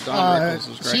 No, Don Rickles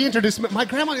is great. She introduced me. My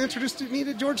grandma introduced me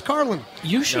to George Carlin.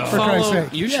 You should For Christ's follow.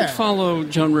 sake. You Yeah. should follow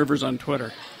Joan Rivers on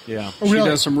Twitter. Yeah. She Really?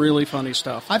 does some really funny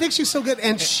stuff. I think she's so good,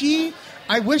 and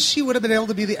I wish she would have been able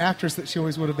to be the actress that she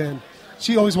always would have been.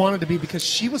 She always wanted to be because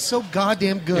she was so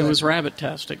goddamn good. It was Rabbit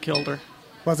Test that killed her.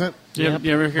 Was it? You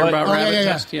ever hear about Oh, yeah, Rabbit yeah,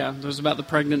 yeah. Test? Yeah, it was about the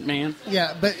pregnant man.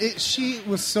 Yeah, but she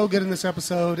was so good in this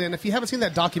episode, and if you haven't seen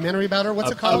that documentary about her,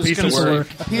 what's it A called? Piece of Work.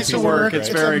 A Piece of Work. It's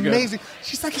very good. amazing.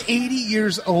 She's like 80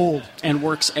 years old. And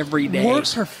works every day.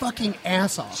 Works her fucking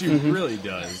ass off. She really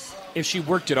does. If she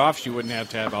worked it off, she wouldn't have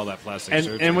to have all that plastic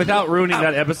surgery. And without ruining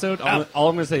that episode, all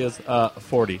I'm going to say is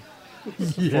 40.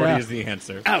 40 is the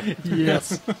answer.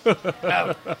 Yes.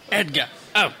 Edgar.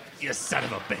 Oh, You son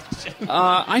of a bitch.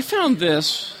 I found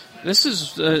this. This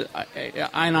is,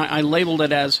 I labeled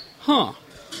it as, huh.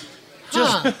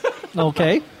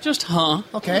 Okay. Just huh.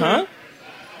 Okay. Huh?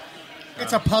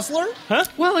 It's a puzzler?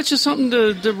 Well, it's just something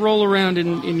to roll around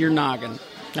in your noggin.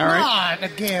 All right? Not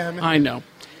again. I know.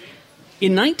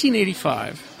 In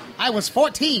 1985, I was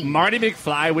 14. Marty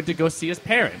McFly went to go see his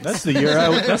parents. That's the year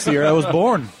I was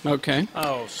born. okay,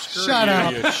 Oh, screw Shut you,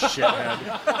 up. you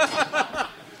shithead.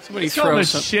 somebody Call him a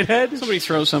throw shithead. somebody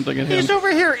throw something at him. He's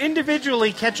over here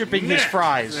individually ketchuping his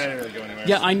fries.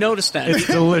 Yeah, I noticed that. It's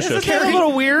delicious. Isn't that a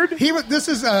little weird? He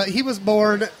was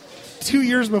born 2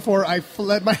 years before I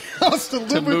fled my house to live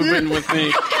to with move you. in with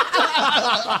me.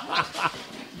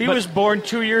 He was born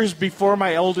 2 years before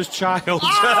my oldest child.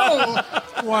 Oh!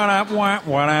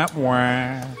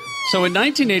 So in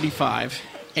 1985,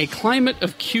 a climate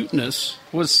of cuteness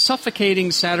was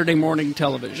suffocating Saturday morning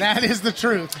television. That is the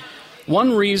truth.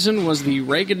 One reason was the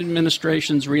Reagan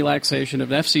administration's relaxation of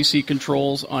FCC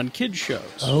controls on kids' shows,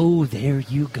 Oh, there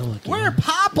you go again. Where are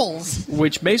Popples?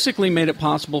 which basically made it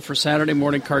possible for Saturday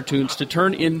morning cartoons to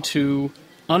turn into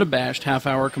unabashed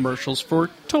half-hour commercials for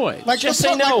toys. Like Just the,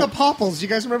 say no. Like the Popples. You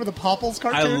guys remember the Popples I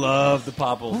cartoon? love the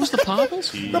Popples. What was the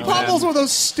Popples? The Popples were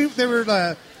those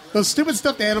those stupid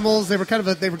stuffed animals. They were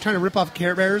they were trying to rip off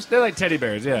Care Bears. They're like teddy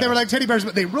bears, yeah. They were like teddy bears,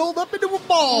 but they rolled up into a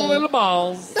ball. little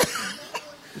balls.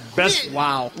 Best,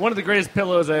 Wow. one of the greatest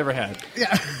pillows I ever had.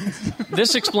 Yeah.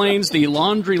 This explains the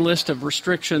laundry list of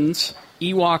restrictions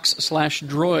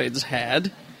Ewoks/droids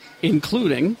had,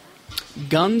 including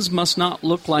guns must not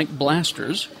look like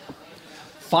blasters,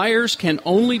 fires can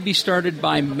only be started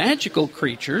by magical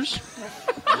creatures,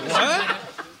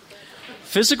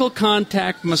 physical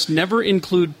contact must never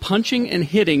include punching and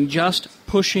hitting, just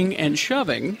pushing and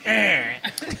shoving,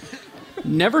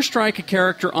 never strike a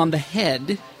character on the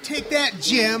head, Take that,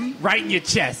 Jim. Right in your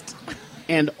chest.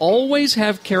 and always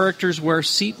have characters wear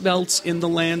seatbelts in the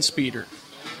land speeder.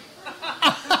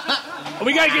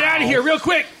 We gotta get out of here real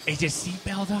quick. Is your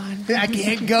seatbelt on? I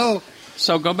can't go.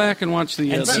 So go back and watch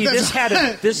the... And see,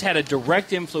 That's- this had a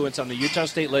direct influence on the Utah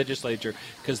State Legislature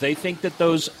because they think that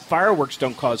those fireworks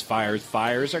don't cause fires.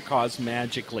 Fires are caused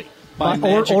magically. by or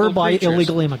magical by creatures.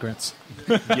 illegal immigrants.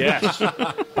 Yes,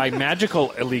 by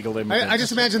magical illegal immigrants. I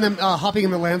just imagine them hopping in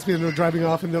the land speed and they're driving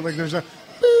off and they're like, there's a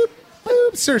boop,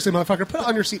 boop. Seriously, motherfucker, put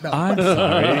on your seatbelt. I'm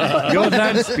sorry. Your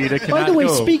land speeder cannot By the way,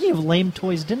 go. speaking of lame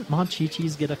toys, didn't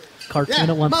Monchichis get a cartoon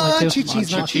at one point too?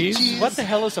 Monchichis, Monchichis. What the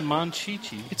hell is a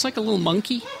Monchichi? It's like a little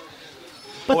monkey.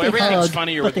 But Oh, they everything's hug,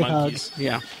 funnier but with they hug. monkeys.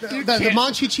 Yeah. The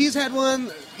Monchichis had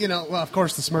one. You know, well, of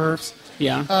course, the Smurfs.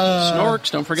 Yeah.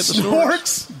 Snorks. Don't forget the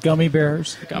snorks. Snorks. Gummy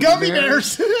bears. Gummy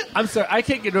bears. I'm sorry, I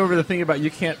can't get over the thing about you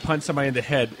can't punch somebody in the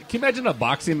head. Can you imagine a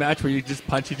boxing match where you just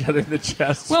punch each other in the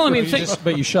chest? Well, I mean, You think, just-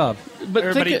 but you shove. but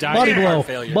Everybody think, died Body of blow. heart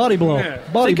failure. Body blow.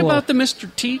 Body think blow. about the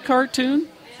Mr. T cartoon.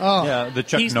 Yeah, the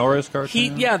Chuck Norris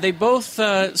cartoon. They both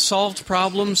solved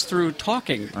problems through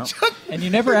talking. And you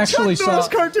never actually Chuck saw Norris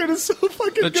cartoon is so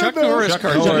fucking The good. Chuck though. Norris Chuck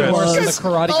cartoon. Norris. Norris and the Because-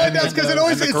 Karate Oh, it does because it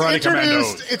always And it's the Karate introduced.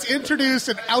 Commandos. It's introduced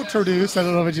and outroduced. I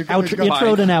don't know what you call it.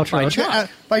 Introed and outroed.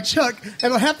 By Chuck,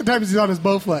 and half the time he's on his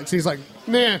Bowflex. He's like,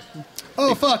 man,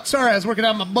 oh fuck, sorry, I was working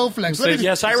on my Bowflex. Let me-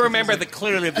 Yes, I remember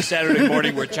clearly the Saturday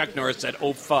morning where Chuck Norris said,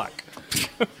 "Oh fuck."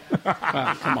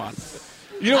 Wow, come on.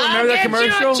 You don't remember that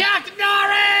commercial?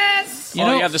 You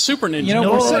know, the Super Ninja. You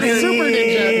know, we're Super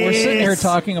Ninja. We're sitting here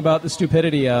talking about the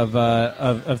stupidity of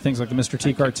things like the Mr.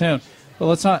 T cartoon. But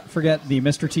let's not forget the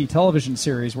Mr. T television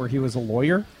series where he was a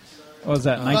lawyer. What was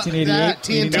that, 1988? that,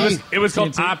 TNT. It was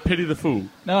called TNT. I Pity the Fool.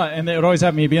 No, and they would always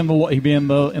have him. He'd be in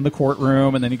the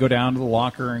courtroom, and then he'd go down to the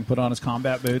locker and put on his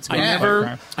combat boots. I go Yeah. never, fight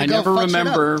crime. I Go never fuck shit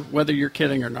remember whether you're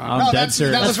kidding or not. I'm No, dead that's-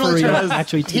 serious. that was That's really for true. real.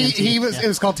 Actually, TNT. He was. Yeah. It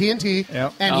was called TNT,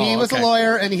 Yep. and he Oh, was okay. a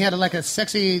lawyer, and he had like a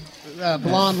sexy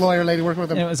blonde lawyer lady working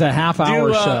with him. It was a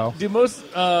half-hour show. Do most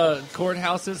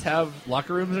courthouses have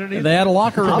locker rooms underneath? They had a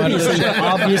locker room. Obviously,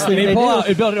 obviously They'd they pull do. out,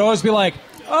 it'd always be like,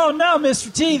 "Oh no,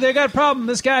 Mr. T, they got a problem.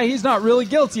 This guy, he's not really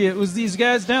guilty. It was these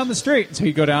guys down the street." So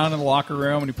he'd go down in the locker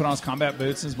room and he'd put on his combat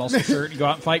boots and his muscle shirt and he'd go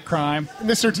out and fight crime.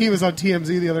 Mr. T was on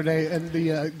TMZ the other day, and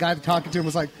the guy talking to him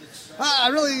was like, I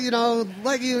really,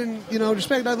 like you and,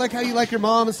 respect. I like how you like your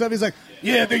mom and stuff. He's like,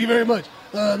 yeah, thank you very much.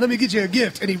 Let me get you a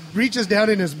gift. And he reaches down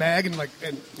in his bag and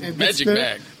gets Magic the-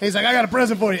 bag. And he's like, I got a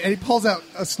present for you. And he pulls out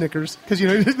a Snickers. Because,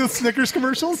 the Snickers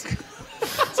commercials?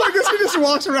 So I guess he just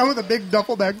walks around with a big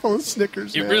duffel bag full of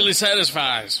Snickers. It really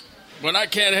satisfies when I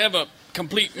can't have a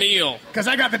complete meal. Because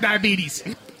I got the diabetes.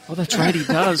 Oh, that's right, he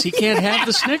does. He can't have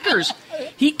the Snickers.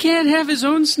 He can't have his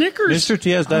own Snickers. Mr.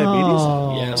 T has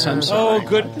diabetes. Yes, I'm sorry. Oh,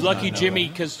 good lucky Jimmy,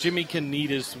 because Jimmy can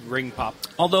eat his ring pop.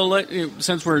 Although,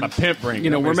 since we're A pimp ring.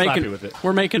 we're I'm gonna slap making you with it.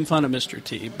 we're making fun of Mr.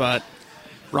 T, but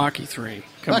Rocky 3.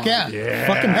 Come Fuck on. yeah.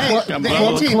 Fucking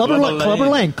Hey, Clubber Clubber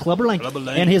Lang.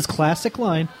 And his classic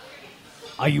line,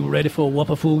 "Are you ready for a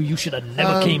whopper fool? You should have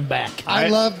never came back." I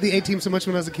loved the A-Team so much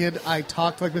when I was a kid. I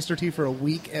talked like Mr. T for a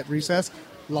week at recess,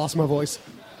 lost my voice.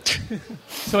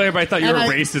 So everybody thought you And were I-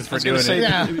 racist for I was gonna doing say, it.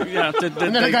 Yeah. yeah,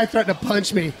 And then a guy threatened to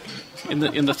punch me. in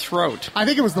the throat. I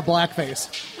think it was the blackface.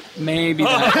 Maybe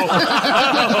that,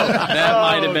 that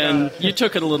might have been. You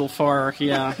took it a little far,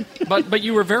 yeah. But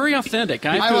you were very authentic.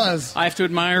 I was. I have to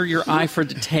admire your eye for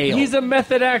detail. He's a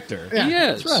method actor. Yeah. He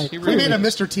is. That's right. He We really made a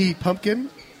is. Mr. T pumpkin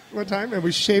one time, and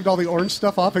we shaved all the orange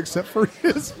stuff off except for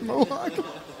his mohawk.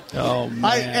 Oh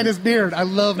man. And his beard. I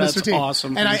love That's Mr. T.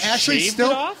 awesome. And I You actually shaved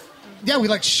still. it off? Yeah,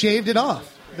 we shaved it off.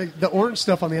 The orange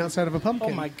stuff on the outside of a Oh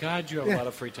pumpkin. my God, you have a lot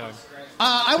of free time.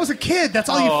 I was a kid. That's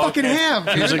all you Oh, fucking okay.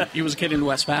 have. He was a kid in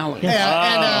West Valley.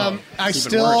 Yeah, and I Even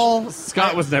still.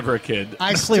 Scott was never a kid.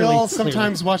 I Clearly. still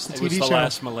sometimes watch the It was TV the show.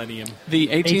 last millennium. The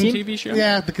 18 18? TV show?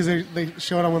 Yeah, because they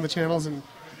show it on one of the channels, and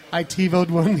I TiVo'd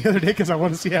one the other day because I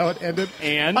wanted to see how it ended.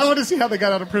 And? I wanted to see how they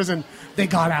got out of prison. They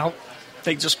got out,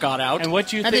 They just got out. And what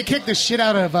do you and they think? kicked the shit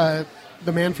out of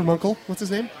the man from Uncle. What's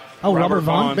his name? Oh, Robert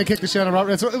Vaughn. They kicked the shit out of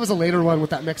Robert. So it was a later one with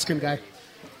that Mexican guy.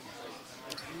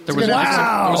 there was,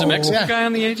 Wow. there was a Mexican Yeah. guy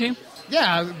on the A-Team?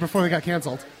 Yeah, before they got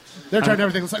canceled. They're trying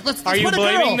everything. It's like, let's Are you put a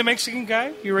blaming girl. the Mexican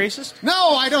guy? You racist?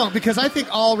 No, I don't, because I think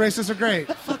all races are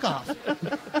great. Fuck off.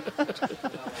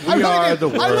 We are the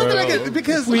I really like world. it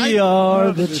because We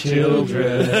are the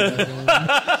children.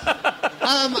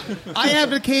 I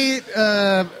advocate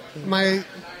my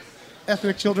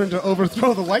ethnic children to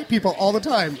overthrow the white people all the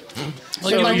time. So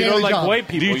In my you daily don't like job. white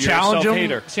people. Do you You're challenge a him,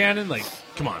 self-hater. Shannon? Like,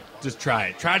 come on, just try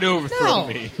it. Try to overthrow No,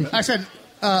 me. I said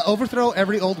overthrow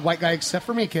every old white guy except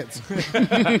for me, kids.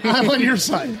 I'm on your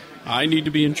side. I need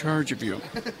to be in charge of you.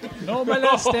 No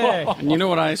moleste. And you know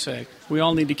what I say? We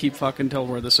all need to keep fucking till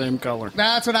we're the same color.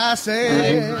 That's what I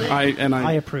say.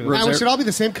 I approve. Now we should all be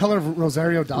the same color of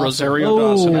Rosario Dawson. Rosario Oh.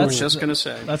 Dawson. I was just going to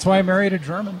say. That's why I married a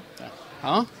German.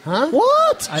 Huh?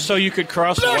 What? So you could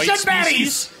cross white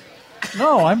species?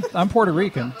 No, I'm Puerto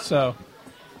Rican, so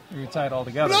we tie it all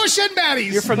together. No shit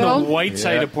baddies. You're from the white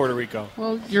side of Puerto Rico.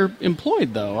 Well, you're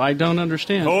employed, though. I don't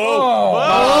understand. Jesus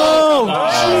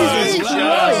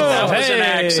Christ. That was an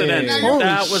accident. Holy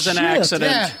That was an shit.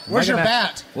 accident. Yeah, where's your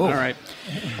bat? All right.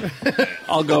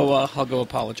 I'll go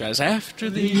apologize. After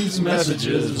these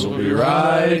messages, we'll be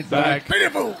right back.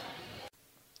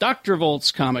 Dr.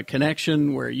 Volt's Comic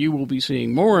Connection, where you will be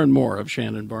seeing more and more of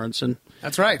Shannon Barneson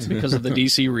That's right. because of the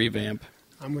DC revamp.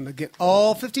 I'm going to get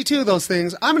all 52 of those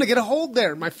things. I'm going to get a hold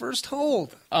there. My first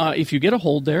hold. If you get a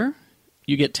hold there,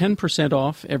 you get 10%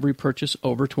 off every purchase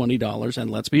over $20. And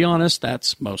let's be honest,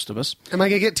 that's most of us. Am I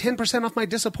going to get 10% off my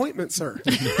disappointment, sir?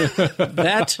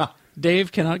 That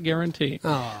Dave cannot guarantee.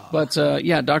 But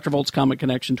yeah, Dr. Volt's Comic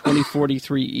Connection,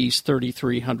 2043 East,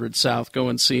 3300 South. Go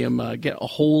and see him. Get a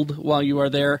hold while you are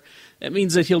there. That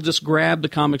means that he'll just grab the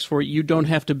comics for you. You don't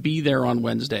have to be there on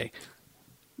Wednesday.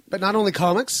 But not only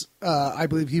comics, I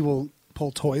believe he will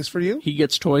pull toys for you. He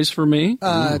gets toys for me,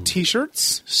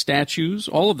 T-shirts. statues,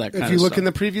 all of that kind If of you stuff. look in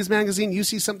the previews magazine, you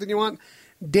see something you want,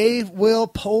 Dave will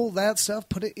pull that stuff,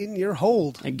 put it in your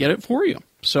hold. and get it for you.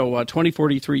 So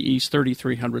 2043 East,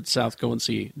 3300 South. Go and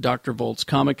see Dr. Volt's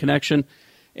Comic Connection.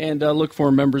 And look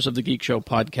for members of the Geek Show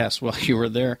podcast while you are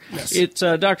there. Yes. It's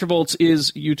Dr. Volt's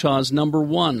is Utah's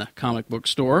 #1 comic book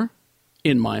store,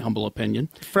 in my humble opinion.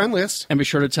 Friendliest. And be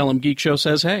sure to tell him Geek Show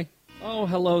says hey. Oh,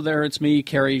 hello there. It's me,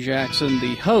 Kerry Jackson,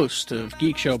 the host of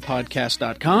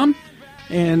GeekShowPodcast.com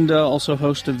and also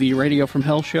host of the Radio from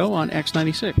Hell show on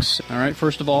X96. All right,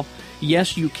 first of all,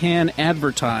 yes, you can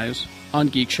advertise on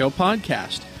Geek Show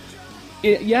Podcast.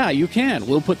 Yeah, you can.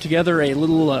 We'll put together a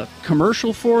little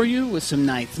commercial for you with some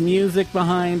nice music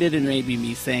behind it and maybe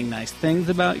me saying nice things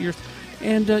about your...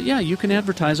 And, yeah, you can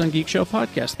advertise on Geek Show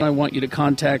Podcast. I want you to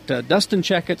contact Dustin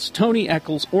Checketts, Tony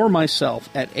Eccles, or myself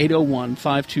at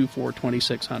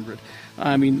 801-524-2600.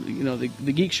 I mean, you know, the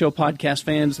Geek Show Podcast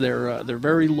fans, they're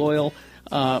very loyal.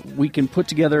 We can put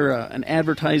together an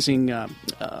advertising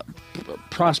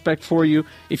prospect for you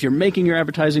if you're making your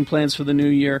advertising plans for the new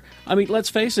year. I mean, let's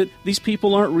face it, these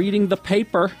people aren't reading the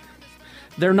paper.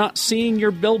 They're not seeing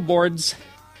your billboards.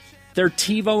 They're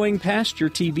TiVoing past your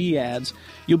TV ads.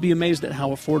 You'll be amazed at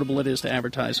how affordable it is to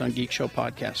advertise on Geek Show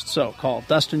Podcast. So call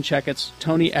Dustin Checketts,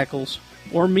 Tony Eccles,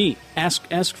 or me. Ask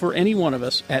for any one of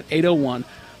us at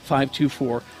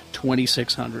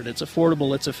 801-524-2600. It's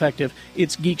affordable. It's effective.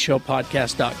 It's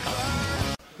GeekShowPodcast.com.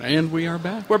 And we are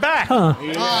back. We're back. Oh,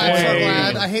 I'm so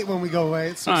glad. I hate when we go away.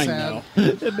 It's so I sad. know.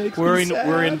 We're in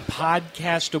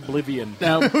podcast oblivion.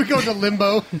 Now, We go to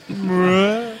limbo.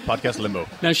 Podcast Limbo.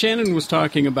 Now, Shannon was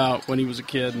talking about when he was a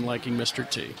kid and liking Mr.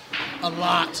 T. A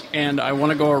lot. And I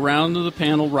want to go around to the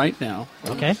panel right now.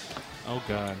 Okay. Oh,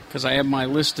 God. Because I have my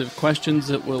list of questions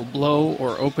that will blow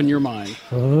or open your mind.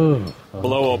 Oh.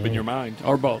 Blow open your mind.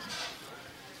 Or both.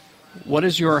 What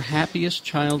is your happiest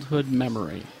childhood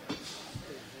memory?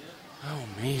 Oh,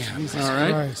 man. All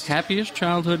right. Christ. Happiest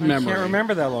childhood I memory. can't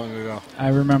remember that long ago. I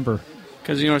remember.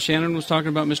 Because, Shannon was talking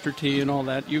about Mr. T and all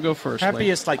that. You go first. Lee.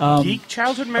 Happiest, geek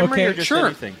childhood memory okay, or just sure.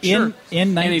 anything? In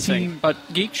 19 Anything. But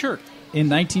geek, sure. in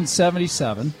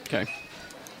 1977, Okay.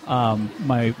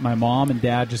 my mom and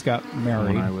dad just got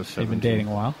married. When I was They've been 17. dating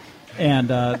a while, and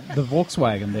the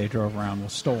Volkswagen they drove around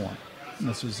was stolen. And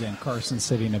this was in Carson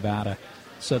City, Nevada.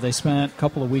 So they spent a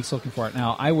couple of weeks looking for it.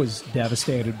 Now I was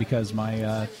devastated because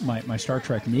my Star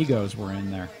Trek Megos were in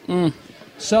there.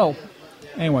 So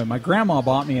anyway, my grandma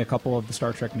bought me a couple of the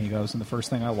Star Trek Megos, and the first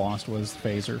thing I lost was the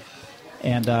phaser.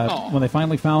 And when they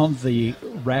finally found the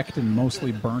wrecked and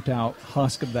mostly burnt out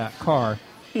husk of that car,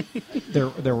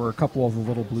 there were a couple of the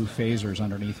little blue phasers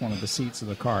underneath one of the seats of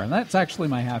the car, and that's actually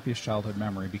my happiest childhood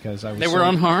memory because I was They were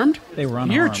unharmed? They were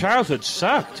unharmed. Your childhood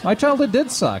sucked. My childhood did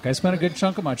suck. I spent a good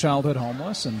chunk of my childhood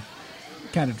homeless and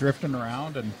kind of drifting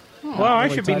around. And Well, I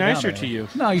really should be tied down nicer there. to you.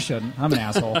 No, you shouldn't. I'm an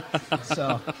asshole.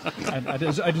 So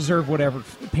I deserve whatever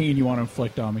pain you want to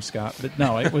inflict on me, Scott. But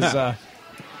no, it was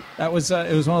it was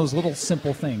one of those little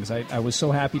simple things. I was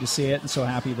so happy to see it and so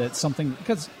happy that something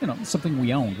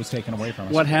we owned was taken away from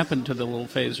us. What happened to the little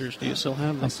phasers? Do you still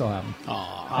have them? I still have them.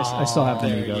 Aw. I still have the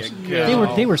There Megos. you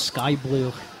go. They were sky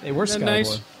blue. They were Isn't sky that nice?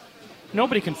 blue.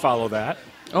 Nobody can follow that.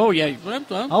 Oh, yeah.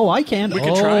 Oh, I can. We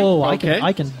can try. I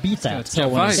Okay. can beat that. So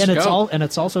fine, and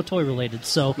it's go. also toy related.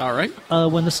 So All right.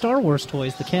 when the Star Wars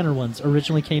toys, the Kenner ones,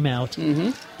 originally came out,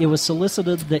 it was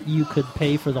solicited that you could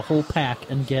pay for the whole pack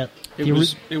and get It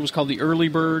was called the Early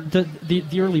Bird.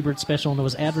 the early bird special, and it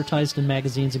was advertised in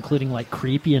magazines, including like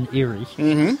Creepy and Eerie.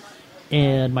 Mm-hmm.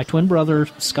 And my twin brother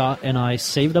Scott and I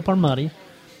saved up our money.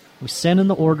 We sent in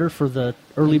the order for the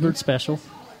early bird special.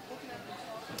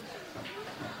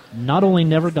 Not only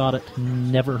never got it,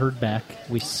 never heard back.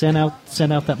 We sent out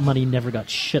that money, never got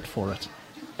shit for it.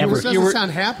 Ever. Which doesn't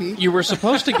sound happy. You were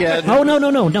supposed to get... Oh,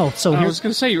 no. So I here's was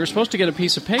going to say, you were supposed to get a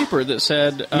piece of paper that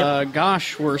said,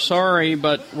 gosh, we're sorry,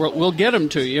 but we'll get them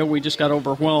to you. We just got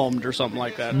overwhelmed or something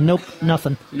like that. nope,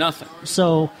 nothing. Nothing.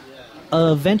 So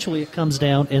eventually it comes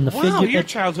down, and the Wow, figure your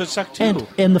childhood sucked too.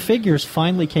 and the figures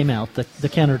finally came out. The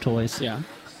Kenner toys. Yeah.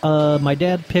 My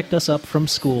dad picked us up from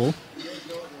school,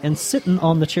 and sitting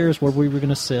on the chairs where we were going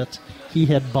to sit, he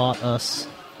had bought us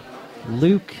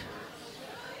Luke,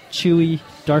 Chewie,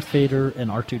 Darth Vader, and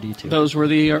R2-D2. Those were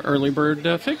the Early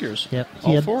Bird figures. Yep,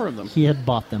 All four of them. He had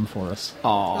bought them for us.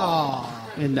 Aw.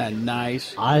 Isn't that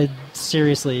nice?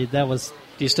 Seriously, that was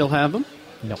Do you still have them?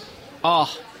 no.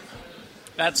 Oh,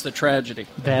 that's the tragedy.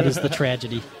 That is the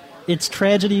tragedy. It's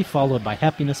tragedy followed by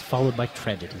happiness followed by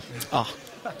tragedy. Oh.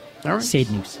 All right.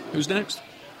 Sad news. Who's next?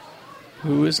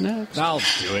 Who is next? I'll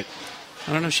do it.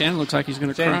 I don't know. Shannon looks like he's going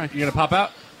to Shane, cry. you gonna pop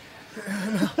out?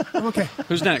 I'm okay.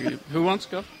 Who's next? Who wants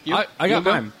to go? You? I got You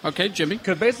go? mine. Okay, Jimmy.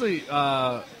 Because basically,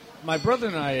 my brother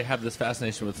and I have this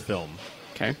fascination with film.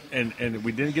 Okay. And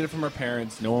we didn't get it from our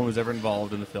parents. No one was ever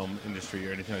involved in the film industry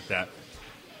or anything like that.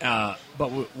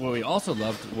 But what we also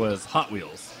loved was Hot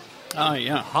Wheels. Oh,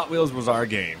 yeah. Hot Wheels was our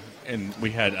game, and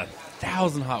we had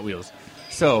 1,000 Hot Wheels.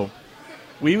 So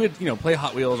we would, play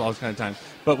Hot Wheels all this kind of time.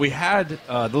 But we had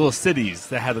the little cities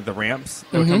that had the ramps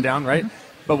that would come down, right?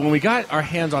 But when we got our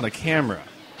hands on a camera,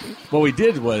 what we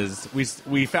did was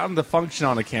we found the function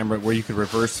on a camera where you could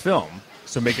reverse film,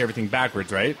 so make everything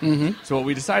backwards, right? Mm-hmm. So what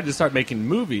we decided to start making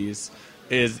movies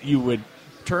is you would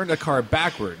turn a car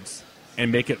backwards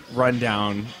and make it run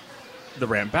down the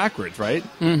ramp backwards, right?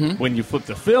 Mm-hmm. When you flip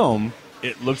the film,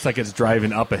 it looks like it's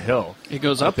driving up a hill. It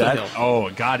goes up the hill. Oh,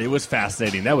 God, it was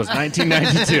fascinating. That was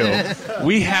 1992.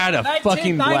 We had a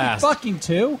fucking blast. Fucking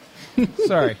two.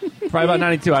 Sorry. Probably about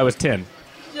 92. I was 10.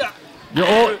 Yeah. You're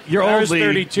old. You're I old. was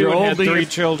 32 and had Lee. 3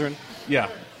 children. Yeah.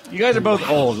 You guys are both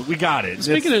old. We got it.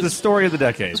 Speaking it's of- the story of the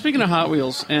decade. Speaking of Hot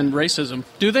Wheels and racism,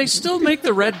 do they still make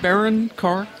the Red Baron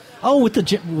car Oh, with the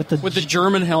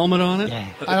German helmet on it? yeah.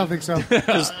 I don't think so.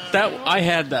 Because I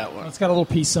had that one. It's got a little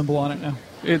peace symbol on it now.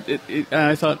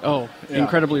 I thought,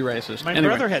 incredibly racist. My Anyway.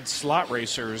 brother had slot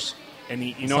racers, and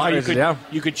you know Slot how you racers, could yeah.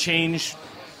 you could change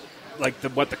like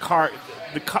what the car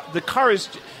is.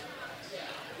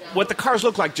 What the cars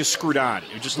look like just screwed on.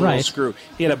 It was just a little Right. screw.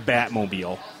 He had a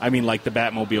Batmobile. I mean, like the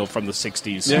Batmobile from the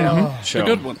 60s. Yeah. Show. The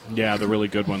good one. Yeah, the really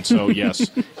good one. So, yes.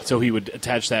 So he would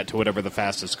attach that to whatever the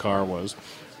fastest car was.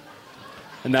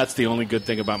 And that's the only good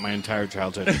thing about my entire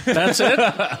childhood. That's it?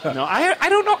 No, I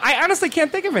don't know. I honestly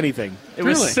can't think of anything. It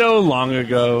was so long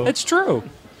ago. It's true.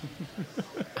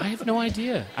 I have no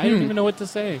idea. I don't even know what to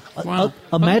say. Wow.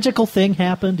 A magical thing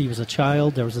happened. He was a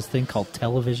child. There was this thing called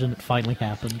television. It finally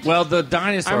happened. Well, the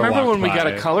dinosaur. I remember walked when we got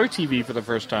by. a color TV for the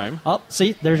first time. Oh,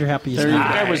 see, there's your happiest. There you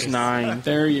moment. go. I was 9.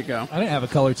 There you go. I didn't have a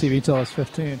color TV until I was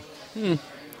 15.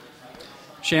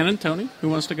 Shannon, Tony, who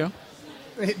wants to go?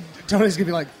 Tony's gonna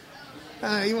be like,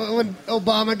 when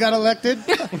Obama got elected.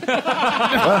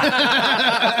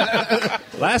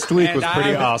 Last week was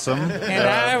pretty awesome.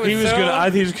 He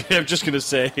was just going to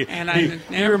say. And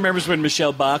he remembers when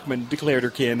Michelle Bachmann declared her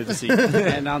candidacy.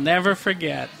 And I'll never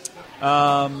forget.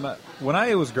 When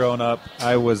I was growing up,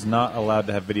 I was not allowed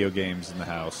to have video games in the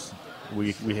house.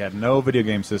 We had no video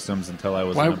game systems until I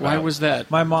was. Why was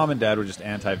that? My mom and dad were just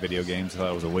anti-video games.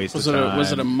 Thought it was a waste of Was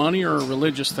time. it a money or a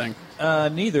religious thing?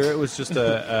 Neither. It was just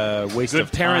a waste Good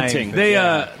of time. parenting. They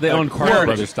own Carter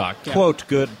Brothers stock. Quote,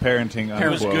 good parenting, It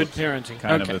was unquote, good parenting.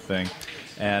 kind Okay. of a thing.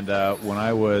 And when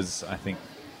I was, I think,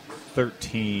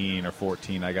 13 or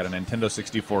 14, I got a Nintendo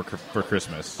 64 for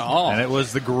Christmas. Oh. And it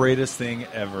was the greatest thing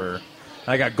ever.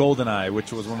 I got GoldenEye,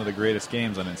 which was one of the greatest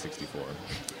games on N64.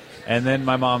 And then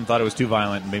my mom thought it was too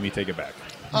violent and made me take it back.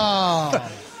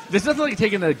 There's nothing like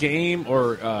taking a game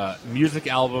or music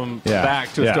album Yeah.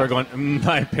 back to a Yeah. store going,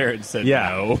 my parents said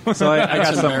no. So I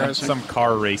got embarrassing. some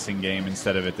car racing game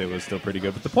instead of it that was still pretty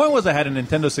good. But the point was I had a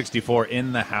Nintendo 64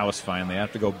 in the house finally. I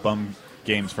have to go bum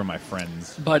games from my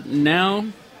friends. But now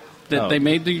that Oh. they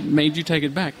made you take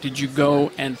it back, did you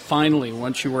go and finally,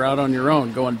 once you were out on your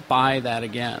own, go and buy that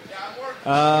again?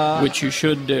 Which you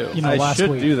should do. You know, I last should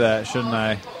week. do that, shouldn't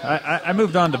I? I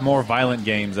moved on to more violent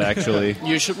games, actually.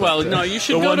 You should. Well, no, you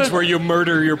should The go ones to. where you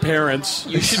murder your parents.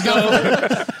 You should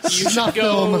go. You should Snuff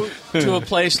go to a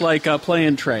place like Play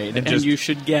and Trade, and just you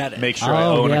should get it. Make sure I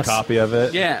Oh, own yes. a copy of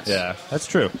it. Yes. Yeah, that's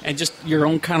true. and just your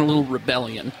own kind of little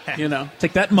rebellion, you know.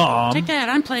 Take that, Mom. Take that!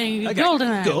 I'm playing I got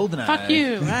GoldenEye. GoldenEye. Fuck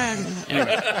you!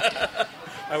 Anyway,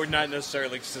 I would not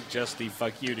necessarily suggest the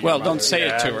fuck you to your well, mother. don't say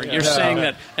it to her. You're saying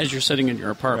that as you're sitting in your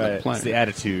apartment Right. playing. It's the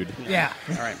attitude. Yeah.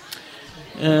 All right.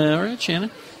 All right,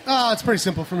 Shannon. Oh, it's pretty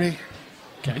simple for me.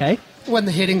 Okay. When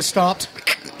the hitting stopped.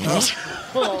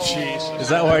 Is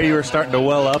that why you were starting to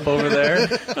well up over there?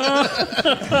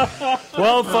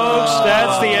 Well, folks,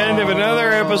 that's the end of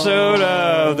another episode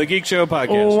of the Geek Show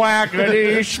podcast.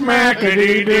 Whackity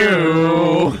schmackity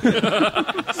doo.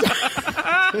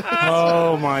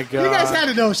 Oh, my God. You guys had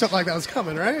to know something like that was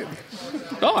coming, right?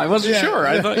 Oh, I wasn't Yeah. sure.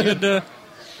 I thought you'd.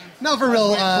 No, for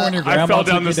real. When your I grandma fell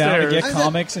took down you the down to stairs. get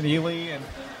comics and Ely and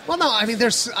Well, no, I mean,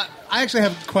 there's. I actually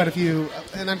have quite a few,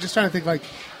 and I'm just trying to think, like,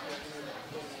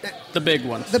 The big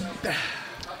ones. the.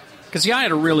 Because I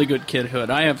had a really good kidhood.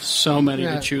 I have so many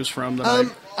Yeah. to choose from. That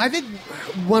I think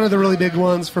one of the really big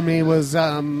ones for me was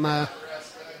had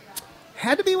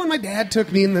to be when my dad took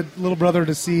me and the little brother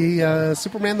to see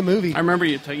Superman the movie. I remember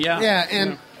you. Yeah,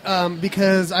 and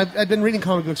because I'd been reading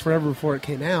comic books forever before it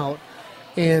came out,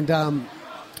 and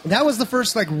that was the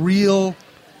first like real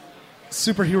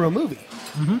superhero movie,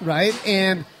 right?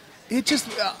 And it just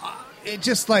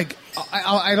like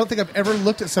I don't think I've ever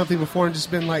looked at something before and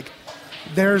just been like,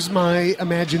 there's my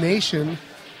imagination,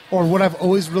 or what I've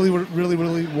always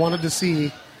really wanted to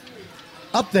see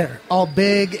up there, all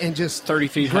big and just 30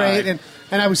 feet great, high.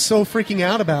 and I was so freaking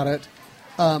out about it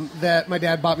that my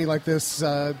dad bought me like this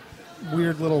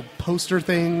weird little poster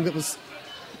thing that was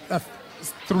a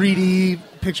 3D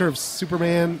picture of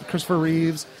Superman, Christopher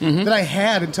Reeves, that I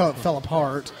had until it fell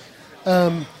apart.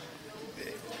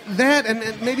 That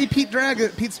and maybe Pete's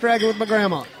Dragon with my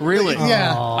grandma. Really?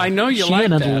 Yeah. I know you like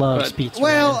Shannon that. loves but Pete's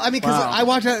Well, Dragon. I mean, because I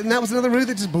watched that, and that was another movie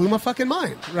that just blew my fucking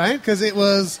mind, right? Because it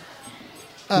was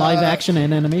Live action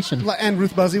and animation. and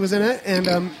Ruth Buzzy was in it,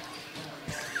 and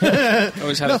I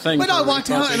always had a thing. but I for walked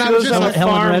out Bugsy. and I She was lives just on a like,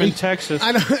 Helen farm Reddy? in Texas.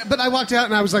 I know, but I walked out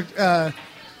and I was like,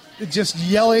 just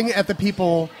yelling at the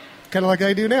people, kind of like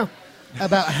I do now,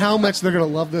 about how much they're going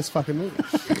to love this fucking movie.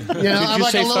 You know, I'm you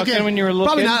like say a little fucking kid. when you were a little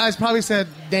probably kid? not. I probably said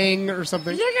dang or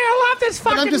something. You're gonna love this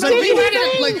But fucking I'm just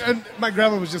movie. like, and my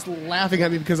grandma was just laughing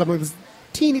at me because I'm like this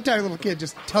teeny tiny little kid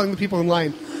just telling the people in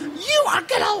line, "You are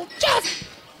gonna just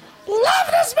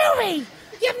love this movie.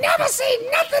 You've never seen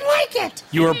nothing like it."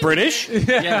 You were British?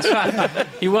 Yes.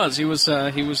 He was. He was.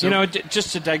 You know,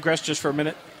 just to digress just for a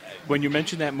minute, when you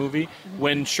mentioned that movie,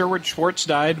 when Sherwood Schwartz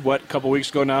died, a couple weeks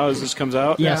ago now as this comes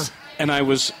out? Yes. And I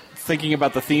was thinking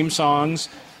about the theme songs,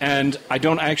 and I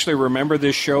don't actually remember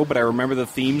this show, but I remember the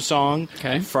theme song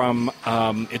from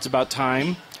It's About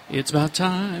Time. It's about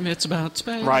time. It's about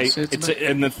space. Right. It's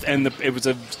about- It was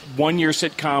a 1-year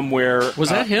sitcom where... Was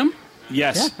that him?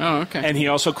 Yes. Yeah. Oh, okay. And he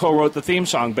also co-wrote the theme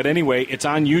song. But anyway, it's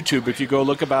on YouTube. If you go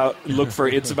look for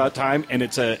 "It's About Time," and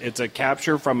it's a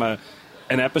capture from an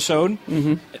episode.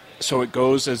 Mm-hmm. So it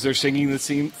goes as they're singing the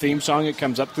theme song. It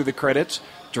comes up through the credits,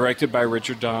 directed by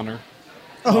Richard Donner.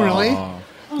 Oh, really? Oh.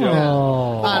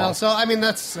 I know. So, I mean,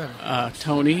 that's...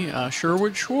 Tony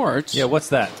Sherwood Schwartz. Yeah, what's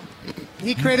that?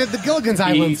 he created the Gilligan's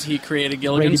Islands. He created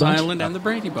Gilligan's Brady Bunch? Island and the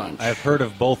Brady Bunch. I've heard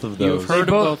of both of those. You've heard of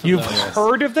both of You've those.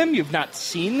 heard of them? You've not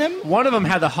seen them? One of them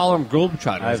had the Harlem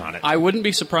Globetrotters on it. I wouldn't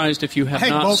be surprised if you have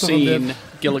Hey, not both of them seen did.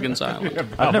 Gilligan's Island.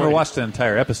 I've never watched an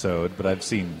entire episode, but I've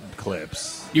seen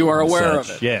clips. You are aware of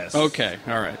Such, it? yes. Okay,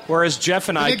 all right. Whereas Jeff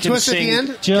and I Big can twist at sing... the end?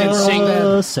 Can sing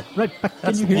Just sit right back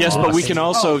in your Yes, but we seat. can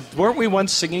also... Weren't we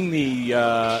once singing the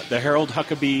Harold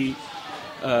Huckabee...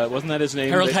 wasn't that his name?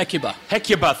 Harold Hecuba.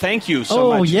 Hecuba, thank you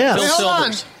so Oh, much. yes. Hey, Phil hold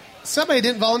on. Silvers. Somebody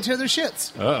didn't volunteer their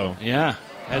shits. Uh-oh. Yeah,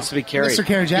 has to be Carrie. Mr.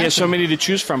 Kerry He has so Jackson. many to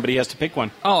choose from, but he has to pick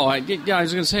one. Oh, I was going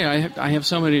to say, I have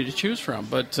so many to choose from,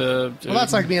 but... Well,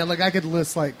 that's like me. Like, I could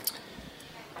list, like...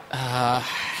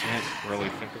 Can't really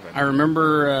think of it. I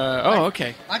remember...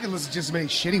 okay. I could list just as many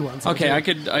shitty ones. Okay, I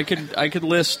could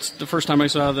list the first time I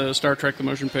saw the Star Trek the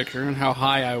motion picture and how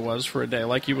high I was for a day,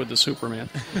 like you would the Superman.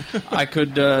 I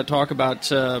could talk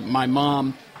about my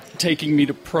mom taking me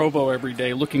to Provo every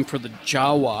day looking for the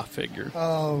Jawa figure.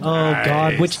 Oh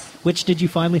God! Which did you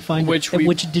finally find? Which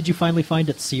did you finally find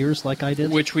at Sears, like I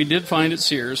did? Which we did find at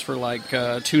Sears for like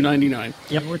 $2.99.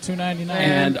 Yep, we're $2.99.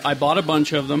 And I bought a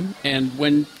bunch of them, and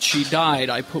when she died,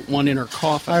 I put one in her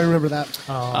coffin. I remember that.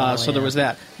 So there was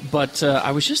that. But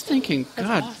I was just thinking,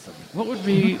 God, what would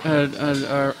be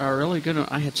a really good one?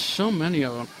 I had so many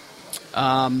of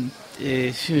them.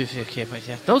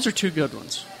 Those are two good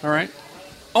ones. All right.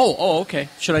 Oh, okay.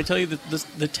 Should I tell you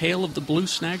the tale of the blue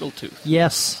snaggletooth?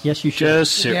 Yes, you should.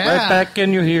 Just sit Yeah. right back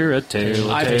and you hear a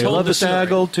tale, I've tale told of the the story.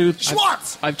 snaggletooth.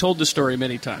 Schwartz! I've told the story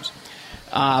many times.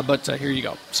 But here you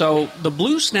go. So the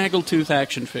blue snaggletooth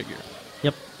action figure.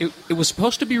 Yep. It was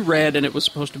supposed to be red, and it was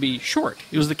supposed to be short.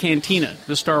 It was the Cantina,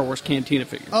 the Star Wars Cantina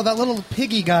figure. Oh, that little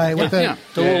piggy guy with yeah,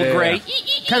 the little gray.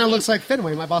 kind of looks like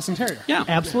Fenway, my Boston Terrier. Yeah.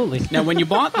 Absolutely. Now, when you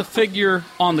bought the figure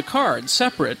on the card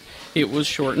separate, it was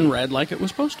short and red like it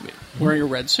was supposed to be, wearing a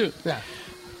red suit. Yeah.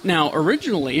 Now,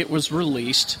 originally, it was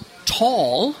released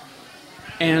tall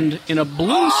and in a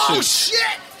blue suit.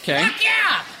 Shit! Okay?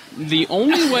 Yeah! The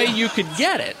only way you could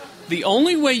get it, the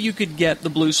only way you could get the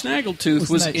blue snaggletooth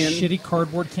was that in... shitty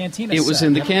cardboard cantina It was set.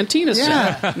 in the Cantina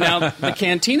Yeah. set. Now, the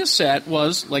Cantina set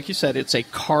was, like you said, it's a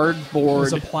It cardboard...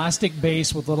 was a plastic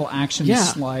base with little action Yeah,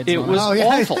 slides it on was Oh, yeah.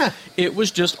 awful. It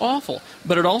was just awful.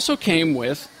 But it also came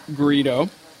with Greedo,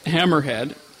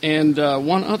 Hammerhead, and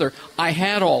one other. I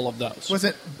had all of those. Was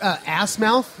it Ass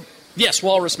Mouth? Yes,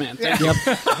 Walrus Man. Thank you.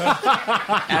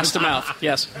 Ass to mouth.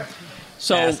 Yes.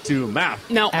 So Ass to mouth.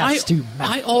 now Ass to mouth.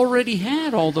 I already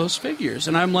had all those figures,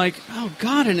 and I'm like, oh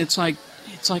God! And it's like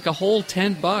a whole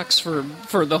 $10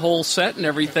 for the whole set and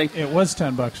everything. It was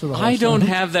 $10 for the whole I don't set.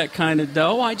 have that kind of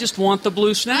dough. I just want the blue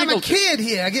I'm a snaggletooth. kid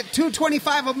here. I get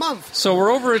 $2.25 a month. So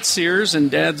we're over at Sears,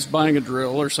 and Dad's buying a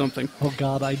drill or something. Oh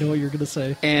God, I know what you're going to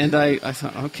say. And I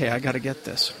thought, okay, I got to get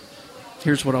this.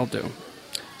 Here's what I'll do.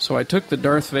 So I took the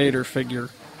Darth Vader figure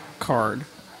card,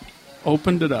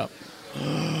 opened it up,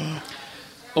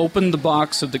 opened the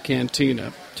box of the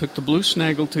Cantina, took the blue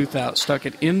snaggletooth out, stuck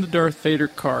it in the Darth Vader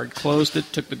card, closed it,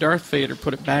 took the Darth Vader,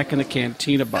 put it back in the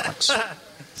Cantina box.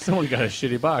 Someone got a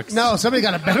shitty box. No, somebody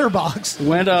got a better box.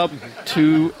 Went up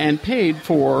to and paid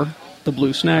for the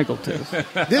blue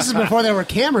snaggletooth. This is before there were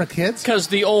camera kids. Because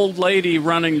the old lady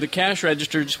running the cash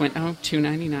register just went, oh,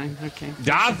 $2.99, okay.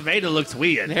 Darth Vader looks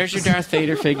weird. There's your Darth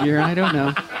Vader figure. I don't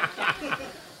know.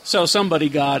 So somebody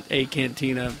got a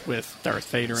Cantina with Darth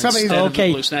Vader Somebody- instead Okay. of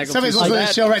the blue snaggletooth. Somebody's listening to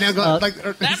the show right now going,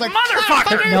 he's like,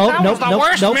 Motherfucker! No, that no, was the no,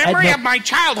 worst no, memory no. of my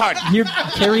childhood.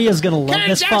 Carrie is going to love Ken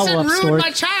this Jackson follow-up ruined story. my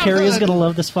childhood. Carrie is going to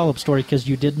love this follow-up story because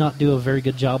you did not do a very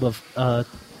good job of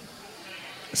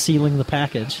sealing the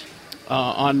package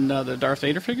On the Darth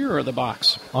Vader figure or the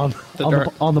box? on The on, Dar-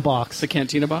 the, on the box. The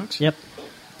Cantina box? Yep.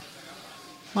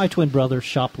 My twin brother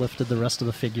shoplifted the rest of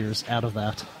the figures out of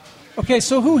that. Okay,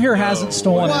 so who here hasn't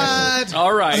stolen X-Wing? what?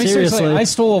 All right. I mean, Seriously. I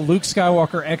stole a Luke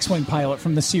Skywalker X-Wing pilot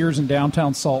from the Sears in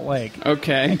downtown Salt Lake.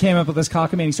 Okay. And came up with this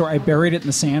cockamamie store. I buried it in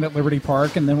the sand at Liberty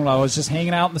Park, and then when I was just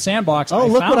hanging out in the sandbox, Oh,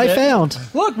 look what I found.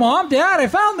 Look, Mom, Dad, I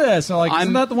found this. And I'm like, isn't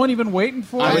I'm- that the one you've been waiting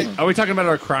for? Are we talking about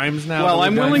our crimes now? Well, that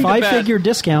I'm we've done? willing to bet. Five-figure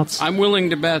discounts. I'm willing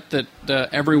to bet that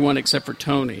everyone except for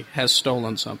Tony has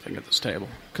stolen something at this table.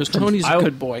 Because Tony's a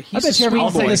good boy. I He's bet you a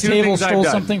everyone sweet at boy. this Two table things I've stole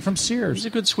done. something from He's Sears. a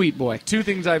good sweet boy. Two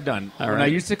things I've done. All When right. I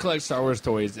used to collect Star Wars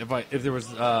toys, if there was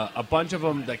a bunch of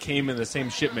them that came in the same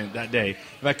shipment that day,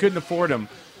 if I couldn't afford them,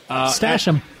 Stash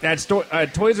them.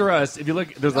 At Toys R Us, if you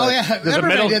look, there's Oh, yeah. there's a Everybody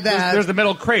metal did that. There's the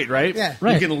metal crate, right? Yeah.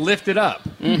 Right. You can lift it up,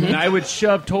 and I would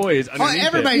shove toys underneath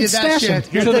everybody it. did that Stash 'em.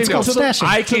 shit. Here's the That's thing, called though. stashing.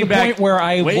 I To came the back point where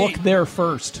I Wait. look there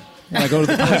first when I go to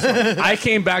the place. I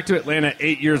came back to Atlanta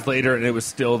 8 years later, and it was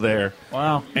still there.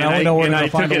 Wow. And Now we know where to I go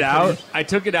took find it old out. footage. I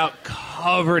took it out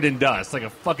covered in dust, like a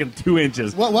fucking 2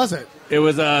 inches. What was it? It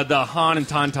was the Han and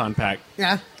Tauntaun pack.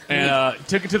 Yeah. And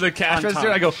took it to the cash Tauntaun.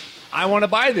 register. I go, I want to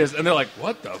buy this. And they're like,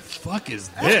 what the fuck is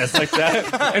this? Like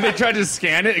that. And they tried to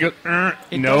scan it. It goes,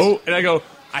 no. And I go,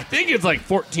 I think it's like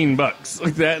 $14.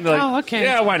 Like that. And they're like, Oh, okay.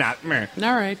 yeah, why not? Meh.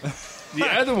 All right. The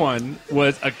other one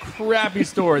was a crappy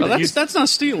store. Well, that that's not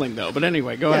stealing, though. But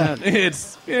anyway, go ahead.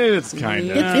 It's kind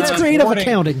of. It's creative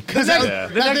accounting. Because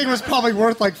that thing was probably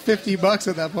worth like $50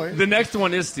 at that point. The next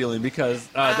one is stealing because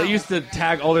they used to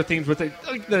tag all their things with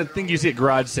like the thing you see at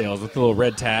garage sales with the little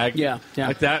red tag. Yeah.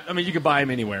 Like that. I mean, you could buy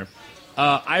them anywhere.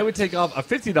 I would take off a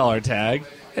 $50 tag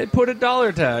and put a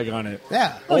 $1 tag on it.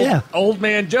 Yeah. Old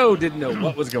man Joe didn't know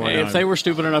what was going on. If they were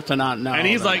stupid enough to not know. and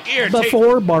he's then- like, here, take...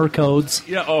 Before barcodes.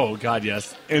 Yeah, oh, God,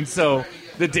 yes. And so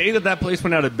the day that place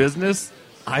went out of business,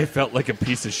 I felt like a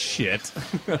piece of shit.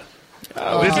 We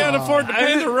can't afford to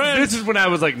pay the rent. This is when I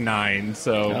was like 9,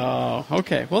 so... Oh,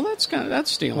 okay. Well, that's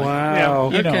stealing.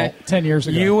 Wow. You know, Okay. 10 years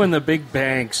ago. You and the big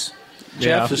banks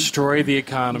Yeah. destroy the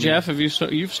economy. Jeff, have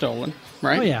you've stolen,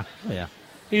 right? Oh, yeah. Oh, yeah.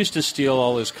 He used to steal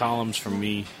all his columns from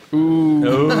me.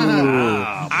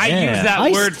 I used that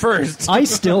I word first. I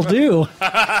still do.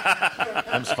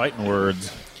 I'm just fighting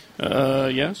words.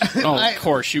 Yes. Oh, of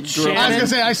course. You grew I was up. going to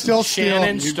say, I still steal.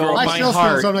 Shannon stole I my still steal,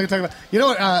 heart. so I'm not going to talk about You know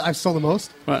what I've stole the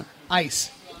most? What?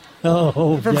 Ice.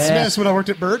 Oh, From yeah. Smith's when I worked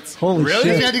at Burt's. Holy Really?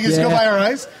 shit. You had to just go buy our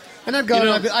ice. And I'd go, You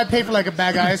know- and I'd pay for like a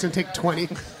bag of ice and take 20.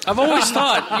 I've always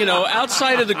thought,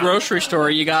 outside of the grocery store,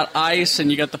 you got ice and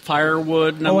you got the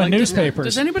firewood. And I'm and like, newspapers.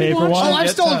 Does anybody Paper want one. Oh, some? I've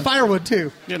Get stolen some. firewood too.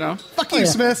 Fuck you, yeah.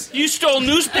 Smiths. You stole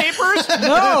newspapers?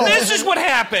 No. This is what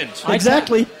happened.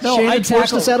 Exactly. No, Shannon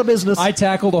forced us out of business. I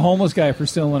tackled a homeless guy for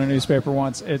stealing a newspaper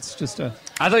once. It's just a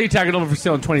I thought you tackled him for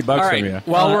stealing $20 All from you. right.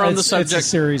 While we're on the it's a subject,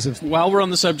 series of. while we're on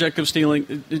the subject of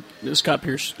stealing, Scott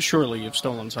Pierce, surely you've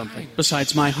stolen something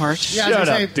besides my heart. Yeah, I was Shut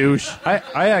gonna up, say, douche.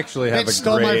 I actually have Bitch a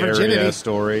stole my gray virginity. area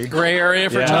story. Gray area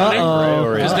for Yeah. Tony. Gray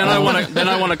area. Because then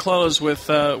I want to close with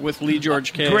Lee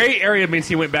George Cade. Gray area means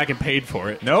he went back and paid for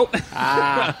it. Nope.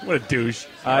 What a douche.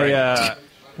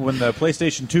 When the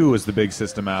PlayStation 2 was the big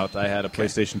system out, I had a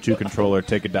PlayStation 2 controller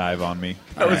take a dive on me.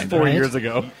 That was And 4 Right. years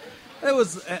ago. It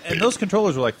was, and those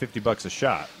controllers were like $50 a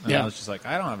shot. And Yeah. I was just like,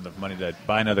 I don't have enough money to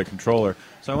buy another controller.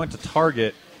 So I went to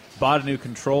Target, bought a new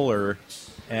controller,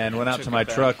 and went out to my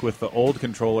truck with the old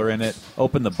controller in it,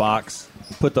 opened the box,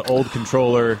 put the old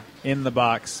controller in the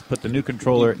box, put the new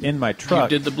controller in my You truck.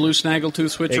 did the blue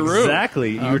snaggletooth switcheroo.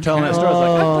 Exactly. You were telling that story. I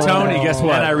was like, Tony, guess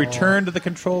what? And I returned the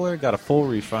controller, got a full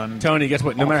refund. Tony, guess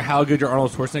what? No matter how good your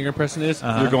Arnold Schwarzenegger impression is,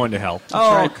 you're going to hell.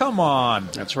 Oh, right. come on.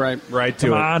 That's right. Right to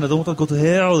Come it. on, I don't want to go to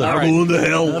hell. All right. I'm going to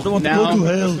hell. I don't want Now- to go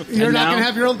to hell. you're And not now- going to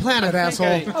have your own planet, asshole.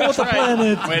 I want the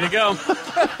planet. Way to go.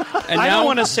 And I now, don't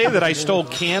want to say that I stole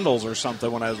candles or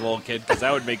something when I was a little kid because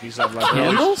that would make me sound like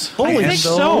candles. I think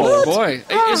so. Oh boy!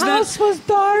 Isn't that, was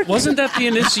dark. Wasn't that the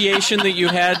initiation that you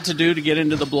had to do to get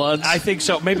into the Bloods? I think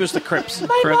so. Maybe it was the Crips.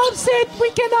 Crips. said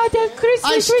we cannot have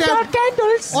Christmas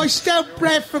candles. I stole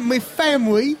bread from my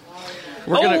family.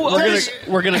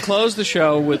 We're gonna close the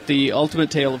show with the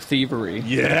ultimate tale of thievery.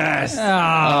 Yes.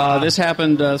 This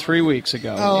happened 3 weeks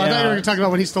ago. Oh, I thought you were going to talk about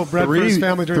when he stole bread for his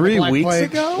family during the Black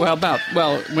Plague.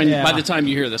 Well, when Yeah. by the time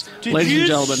you hear this, Did ladies you and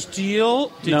gentlemen,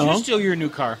 steal? Did No. you steal your new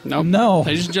car? No.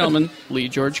 ladies and gentlemen, Lee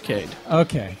George Cade.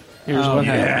 Okay. Here's what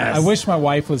happened. I wish my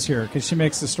wife was here because she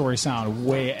makes the story sound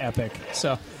way epic.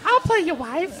 So I'll play your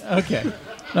wife. okay.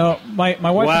 No, my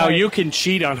wife. Wow, and I, you can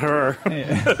cheat on her.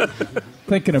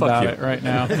 thinking about you. it right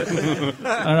now. I don't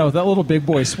know that little big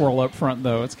boy swirl up front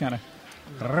though. It's kind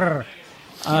of.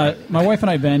 My wife and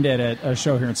I vend at a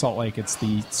show here in Salt Lake. It's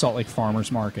the Salt Lake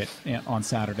Farmers Market on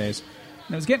Saturdays.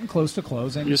 And it was getting close to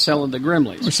closing. You're selling the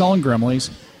Grimleys. We're selling Grimleys,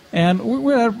 and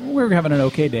we're having an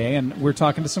okay day, and we're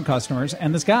talking to some customers,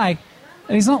 and this guy,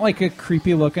 and he's not like a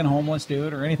creepy-looking homeless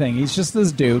dude or anything. He's just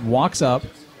this dude, walks up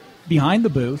behind the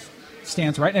booth,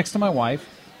 stands right next to my wife,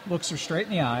 looks her straight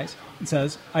in the eyes, and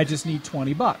says, I just need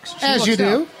 $20. She As looks you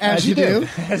do. out. As you do.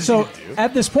 So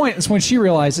at this point is when she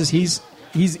realizes he's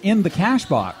in the cash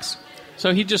box.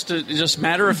 So he just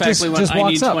matter of factly went, just I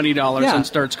walks need up. $20 Yeah. and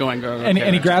starts going. Okay.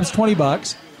 And he grabs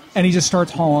 $20 and he just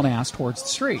starts hauling ass towards the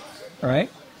street. All right?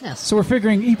 Yes. So we're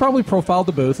figuring he probably profiled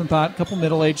the booth and thought a couple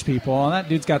middle-aged people, and that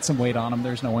dude's got some weight on him.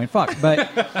 There's no way in fuck. But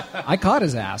I caught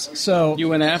his ass. So You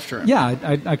went after him.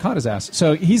 yeah, I caught his ass.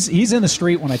 So he's in the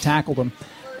street when I tackled him,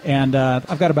 And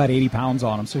I've got about 80 pounds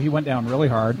on him, so he went down really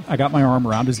hard. I got my arm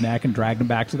around his neck and dragged him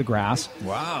back to the grass.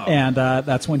 Wow. And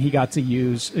that's when he got to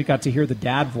hear the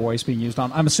dad voice being used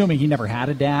on. I'm assuming he never had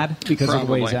a dad because of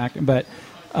the way he's acting, but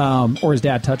or his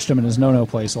dad touched him in his no-no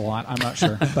place a lot. I'm not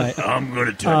sure. But I'm going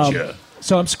to touch you.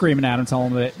 so I'm screaming at him,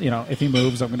 telling him that, if he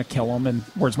moves, I'm going to kill him, and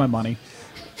where's my money?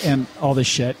 And all this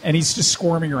shit. And he's just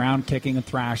squirming around, kicking and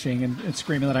thrashing and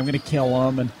screaming that I'm going to kill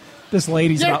him. And this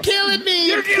lady's killing me!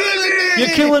 You're killing me!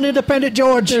 You're killing Independent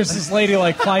George. There's this lady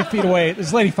 5 feet away.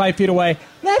 This lady 5 feet away.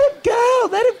 Let him go!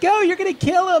 Let him go! You're going to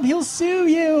kill him. He'll sue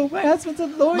you. My husband's a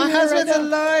lawyer. My husband's a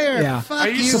lawyer. Yeah. Fuck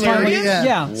you, So finally, lady.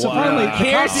 yeah. So finally,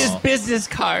 Here's his business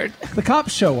card. the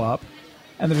cops show up,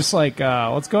 and they're just like,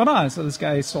 what's going on? So this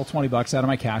guy stole $20 out of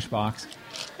my cash box.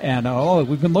 And,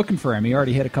 we've been looking for him. He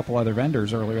already hit a couple other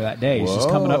vendors earlier that day. He's just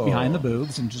coming up behind the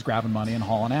booths and just grabbing money and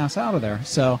hauling ass out of there.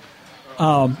 So,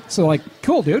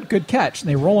 cool, dude, good catch. And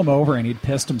they roll him over, and he'd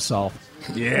pissed himself.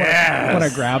 Yeah. When I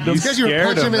grabbed him. Because you were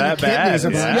punching him in the kidneys.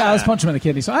 Yeah, I was punching him in the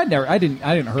kidney. So I didn't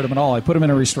hurt him at all. I put him in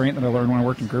a restraint that I learned when I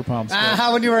worked in group homes.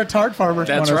 How when you were a tart farmer.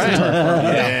 That's right.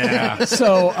 Yeah.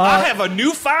 So I have a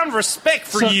newfound respect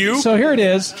for you. So here it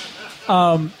is.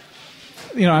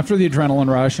 After the adrenaline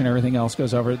rush and everything else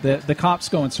goes over, the cops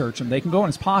go and search him. They can go in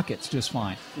his pockets just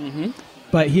fine. Mm-hmm.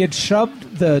 But he had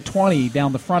shoved the 20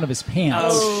 down the front of his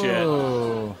pants.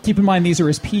 Oh, shit. Keep in mind, these are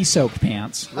his pee-soaked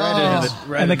pants.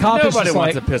 And the cop is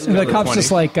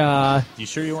just like, You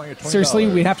sure you want your $20? seriously,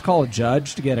 we have to call a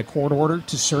judge to get a court order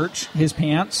to search his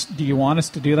pants. Do you want us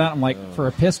to do that? I'm like, for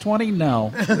a piss 20?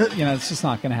 No. It's just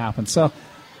not going to happen. So,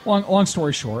 long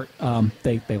story short,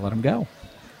 they let him go.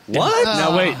 What?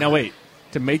 Now wait.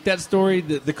 To make that story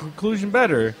the conclusion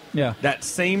better, that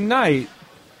same night,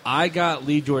 I got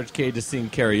Lee George Cade to sing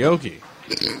karaoke.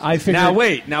 I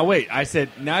figured. Now wait. I said,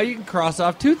 now you can cross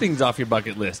off 2 things off your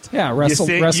bucket list. Yeah,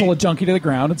 wrestle a junkie to the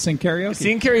ground and sing karaoke.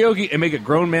 Sing karaoke and make a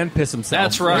grown man piss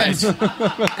himself. That's right.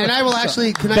 And I will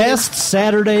actually... Best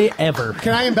Saturday ever.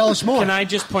 Can I embellish more? Can I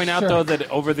just point out, though, that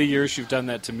over the years you've done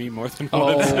that to me more than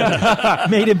once?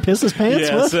 Made him piss his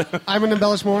pants? Yes. What? I'm going to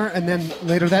embellish more, and then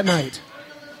later that night,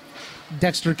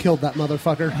 Dexter killed that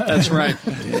motherfucker. That's right.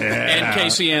 And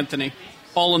Casey Anthony.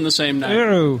 All in the same night.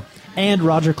 Ew. And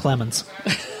Roger Clemens.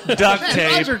 Duct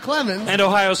tape. Roger Clemens. And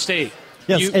Ohio State.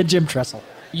 Yes, and Jim Tressel.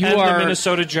 You and are the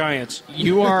Minnesota Giants.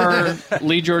 You are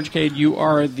Lee George Cade. You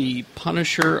are the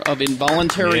punisher of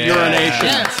involuntary urination.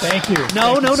 Yes. Thank you.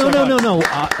 No.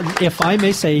 If I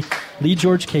may say, Lee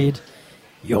George Cade,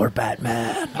 you're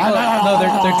Batman. No,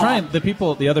 they're trying.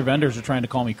 The other vendors are trying to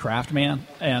call me Craft Man,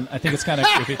 and I think it's kind of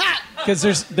creepy because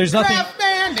there's nothing.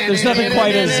 There's nothing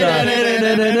quite as.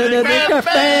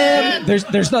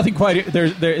 There's nothing quite.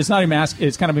 It's not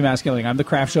it's kind of emasculating. I'm the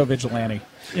craft show vigilante.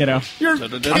 I'm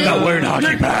not wearing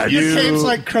hockey pads. Your cape's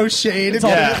like crocheted. It's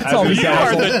all You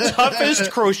are the toughest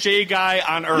crochet guy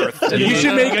on earth. You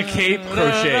should make a cape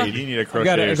crocheted. You need a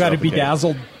crochet. I've got a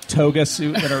bedazzled toga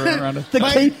suit that are around it.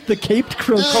 The caped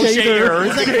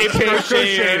crocheter. The cape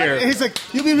crocheter. He's like,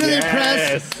 you'll be really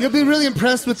impressed. You'll be really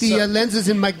impressed with the lenses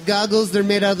in my goggles. They're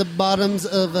made out of the bottoms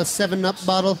of a 7-Up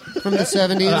bottle from the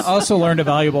 70s. I also learned a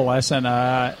valuable lesson.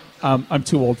 I'm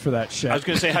too old for that shit. I was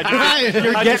going to say, how'd You're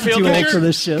you getting feel too the old next for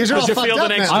this shit. Because you're all How'd you fucked feel the up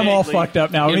next now. I'm all Lee? fucked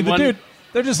up now. I mean,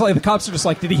 they're just like, the cops are just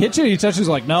like, did he hit you? He touched you. He's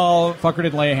like, no, fucker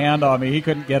didn't lay a hand on me. He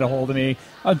couldn't get a hold of me.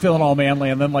 I'm feeling all manly.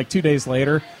 And then 2 days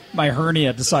later, my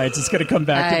hernia decides it's going to come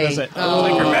back to visit.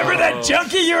 Remember that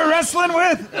junkie you were wrestling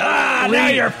with? Now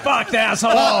you're fucked,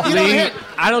 asshole. I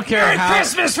don't care Merry how.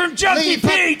 Christmas from Junkie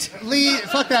Pete. Lee,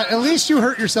 fuck that. At least you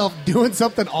hurt yourself doing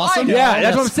something awesome. Yeah,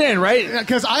 that's what I'm saying, right?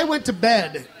 Because I went to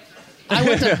bed.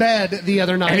 The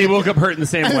other night. And he woke up hurting the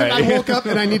same And way. I woke up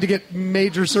and I need to get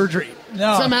major surgery.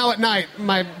 No. Somehow at night,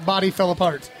 my body fell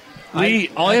apart. Lee,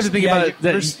 all you have to think about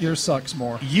is that yours sucks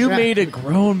more. you made a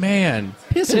grown man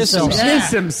Piss himself.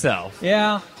 piss himself.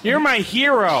 Yeah. You're my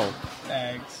hero.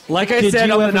 Thanks. Like I Did said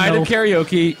you on the ever night know- of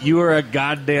karaoke, you are a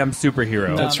goddamn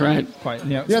superhero. That's right. Quite.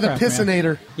 You're the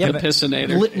pissinator. The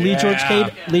pissinator.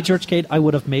 Lee George Cade, I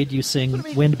would have made you sing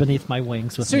 "Wind Beneath My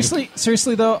Wings" with me.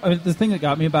 Seriously though, I mean, the thing that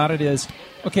got me about it is,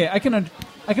 okay, I can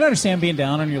understand being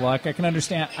down on your luck. I can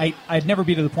understand. I'd never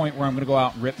be to the point where I'm going to go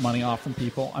out and rip money off from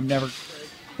people. I'm never.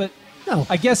 But No.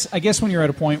 I guess when you're at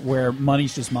a point where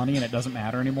money's just money and it doesn't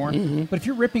matter anymore. Mm-hmm. But if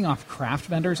you're ripping off craft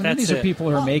vendors, and these are people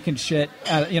who are making shit,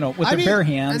 with their bare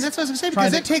hands. And that's what I was going to say,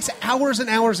 because it takes hours and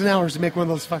hours and hours to make one of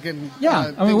those fucking...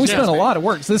 Yeah, I mean, we spent a lot of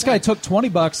work. So this guy took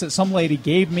 $20 that some lady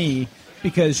gave me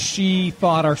because she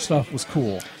thought our stuff was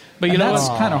cool. But you And know that's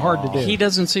what? kind of hard to do. He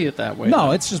doesn't see it that way.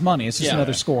 No, it's just money. It's just Yeah.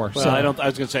 another score. Well, so, I was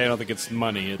going to say I don't think it's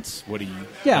money. It's what he.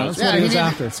 Yeah, that's what he was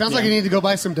after. Sounds like you need to go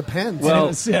buy some Depends.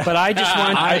 Well, Yeah. but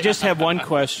I just have one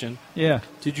question. Yeah.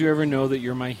 Did you ever know that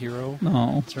you're my hero?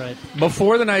 No. That's right.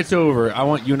 Before the night's over, I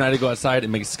want you and I to go outside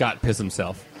and make Scott piss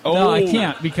himself. No, I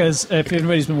can't because if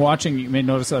anybody's been watching, you may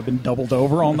notice that I've been doubled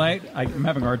over all night. I'm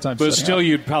having a hard time. But sitting still, up.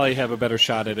 you'd probably have a better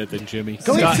shot at it than Jimmy.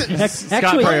 Go eat Scott- some, Scott actually-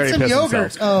 probably already some pissed yogurt.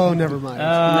 himself. Oh, never mind.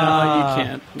 No, you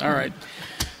can't. All right.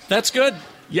 That's good.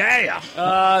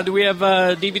 Yeah. Do we have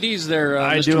DVDs there,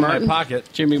 I Mr. do in my Martin? pocket.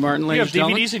 Jimmy Martin, You ladies have and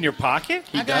gentlemen. DVDs in your pocket?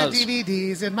 I got does.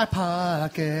 DVDs in my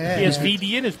pocket. He has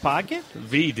VD in his pocket?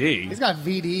 VD. He's got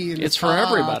VD in his It's for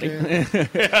everybody. pocket.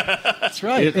 That's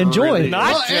right. It Enjoy. really- Not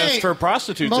Well, just hey, for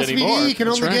prostitutes Most anymore. VD you can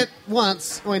That's only right. get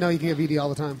once. Oh, wait, no, you can get VD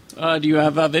all the time. Do you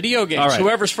have video games? All right.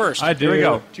 Whoever's first. I do. Here we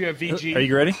go. Do you have VG? Are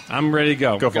you ready? I'm ready to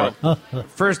go. Go for it.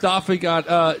 First off, we got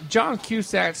John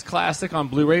Cusack's classic on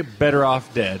Blu-ray, Better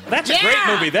Off Dead. That's a great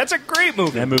movie. That's a great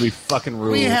movie. That movie fucking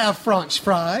rules. We have French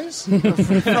fries,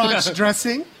 French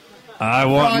dressing. I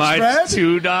want French my bread?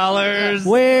 $2.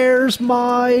 Where's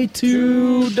my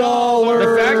 $2? The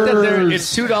fact that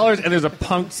it's $2 and there's a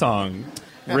punk song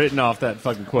written off that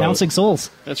fucking quote. Bouncing Souls.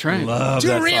 That's right. Love Do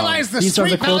you that realize the These are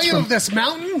street the quotes value from- of this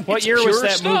mountain? What year was Pure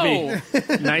that movie? snow.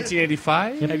 song.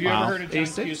 1985? Have you ever heard of John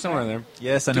 86? Cusack? Somewhere in there.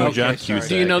 Yes, I know Okay, John sorry. Cusack.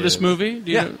 Do you know this is. movie?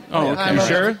 Do you Yeah. know- Oh, I okay. love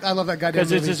sure? that. I love that goddamn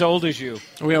Because it's movie. as old as you.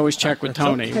 We always check with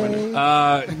Tony.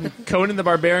 Conan the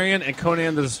Barbarian and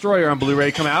Conan the Destroyer on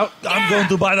Blu-ray come out. I'm going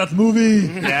to buy that movie.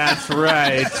 That's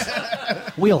right.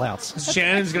 Wheelhouse.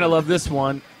 Shannon's going to love this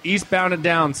one. Eastbound and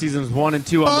Down, seasons 1 and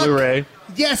 2 on Fuck. Blu-ray.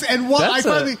 Yes, and what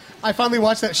I finally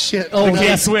watched that shit. Oh, The The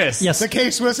yes. K-Swiss. Yes. The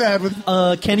K-Swiss ad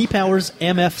with Kenny Powers,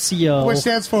 MFCO. which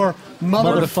stands for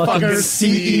Motherfucking Motherfucker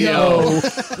CEO.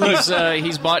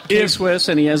 He's bought K-Swiss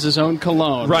and he has his own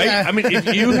cologne. Right? Yeah. I mean,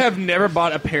 if you have never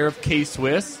bought a pair of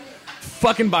K-Swiss,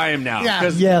 fucking buy them now. Yeah.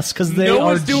 Yes, because they no are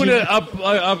one's doing G-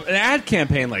 an ad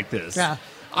campaign like this. Yeah.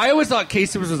 I always thought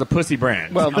K-Swiss was a pussy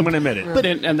brand. Well, I'm going to admit it. But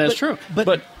and that's true.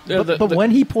 But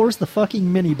when he pours the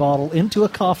fucking mini bottle into a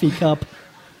coffee cup,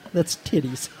 that's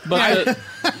titties. But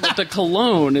the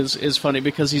cologne is funny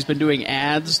because he's been doing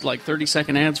ads, like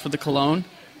 30-second ads for the cologne,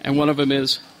 and one of them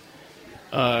is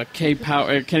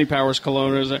Kenny Powers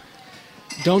cologne. Is it,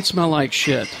 don't smell like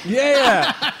shit.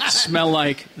 Yeah. Smell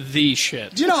like the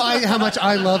shit. Do you know how much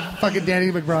I love fucking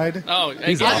Danny McBride? Oh,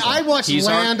 I watched He's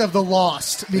Land of the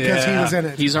Lost because he Yeah. was in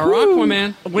it. He's our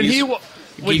Aquaman. When He's- he wa-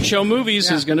 when Geek he- Show Movies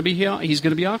Yeah. is going to be he's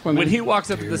going to be Aquaman. When he walks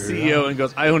up to the CEO and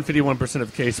goes, I own 51%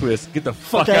 of K-Swiss, get the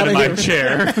fuck out outta of my here."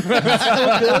 chair.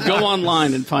 Go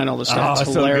online and find all the stuff. Oh,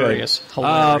 It's so good. hilarious.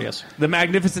 Hilarious. The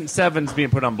Magnificent Seven's being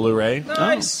put on Blu-ray.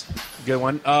 Nice. Good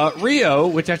one. Rio,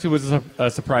 which actually was a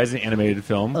surprising animated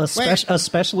film.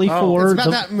 Especially It's for about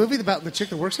the, that movie about the chick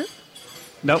that works here?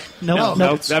 Nope. No,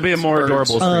 That'd be a more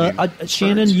adorable screen.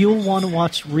 Shannon, you'll want to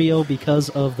watch Rio because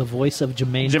of the voice of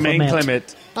Jermaine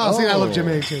Clement. Oh, see, I love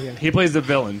Jermaine too. Yeah. He plays the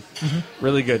villain.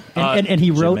 Really good. And he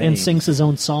wrote and Jermaine. sings his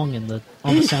own song on the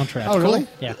soundtrack. Oh, really?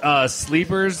 Yeah.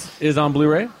 Sleepers is on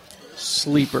Blu-ray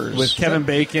Sleepers. with Kevin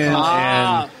Bacon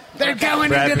and They're going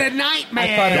Brad into Pitt. the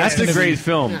nightmare. that's a great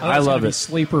film. I love it.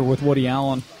 Sleeper with Woody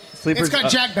Allen. Sleepers. It's got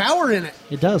Jack Bauer in it.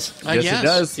 It does. Yes, it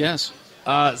does. Yes.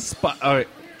 All right.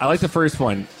 I like the first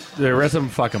one. The rest of them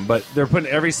fuck them, but they're putting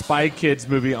every Spy Kids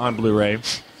movie on Blu-ray.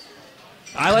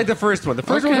 I like the first one. The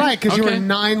first one, Right, because you Okay. were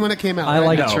 9 when it came out. I right?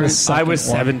 like no, the second I was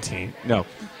one. 17. No,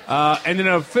 and then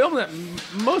a film that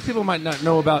most people might not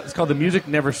know about. It's called The Music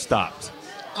Never Stopped.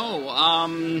 Oh,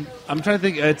 I'm trying to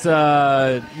think. It's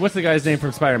what's the guy's name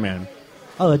from Spider-Man?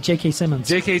 J.K. Simmons.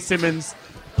 J.K. Simmons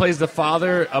plays the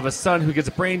father of a son who gets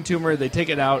a brain tumor. They take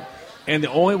it out, and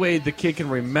the only way the kid can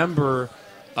remember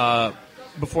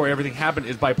before everything happened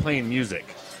is by playing music.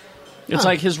 it's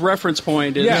like his reference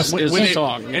point is when the it-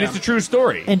 song. and it's a true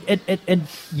story. and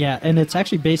it's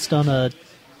actually based on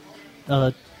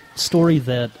a story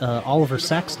that Oliver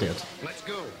Sacks did.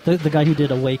 The guy who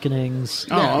did Awakenings.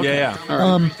 Oh, okay. Yeah.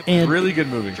 And Really good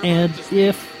movie. And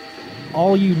if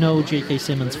all you know J.K.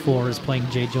 Simmons for is playing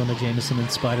J. Jonah Jameson in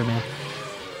Spider-Man,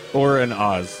 Or in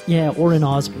Oz. or in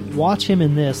Oz, watch him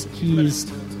in this.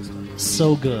 He's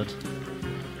so good.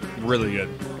 Really good.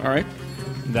 All right.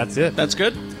 That's it. That's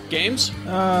good. Games?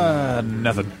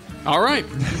 Nothing. All right.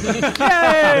 Pong,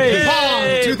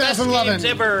 2011.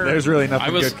 There's really nothing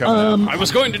I was- good coming out. I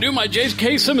was going to do my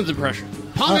J.K. Simmons impression.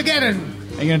 Pongageddon.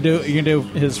 Are you gonna do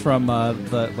his from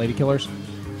the Lady Killers?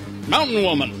 Mountain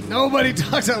Woman. Nobody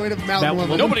talks that way to Mountain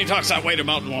Woman. Nobody talks that way to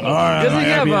Mountain Woman. Doesn't he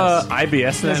have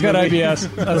IBS? He's got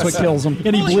IBS. That's what kills him.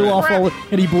 And he blew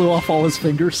off all his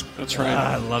fingers. That's right.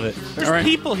 I love it. There's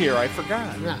people here. I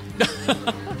forgot. Yeah.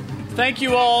 Thank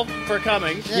you all for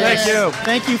coming. Thank you.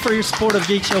 Thank you for your support of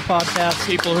Geek Show Podcast.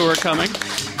 People who are coming.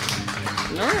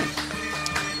 All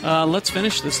right. Let's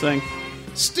finish this thing.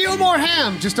 Steal more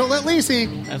ham. Just don't let Lacey.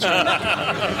 That's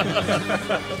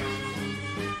right.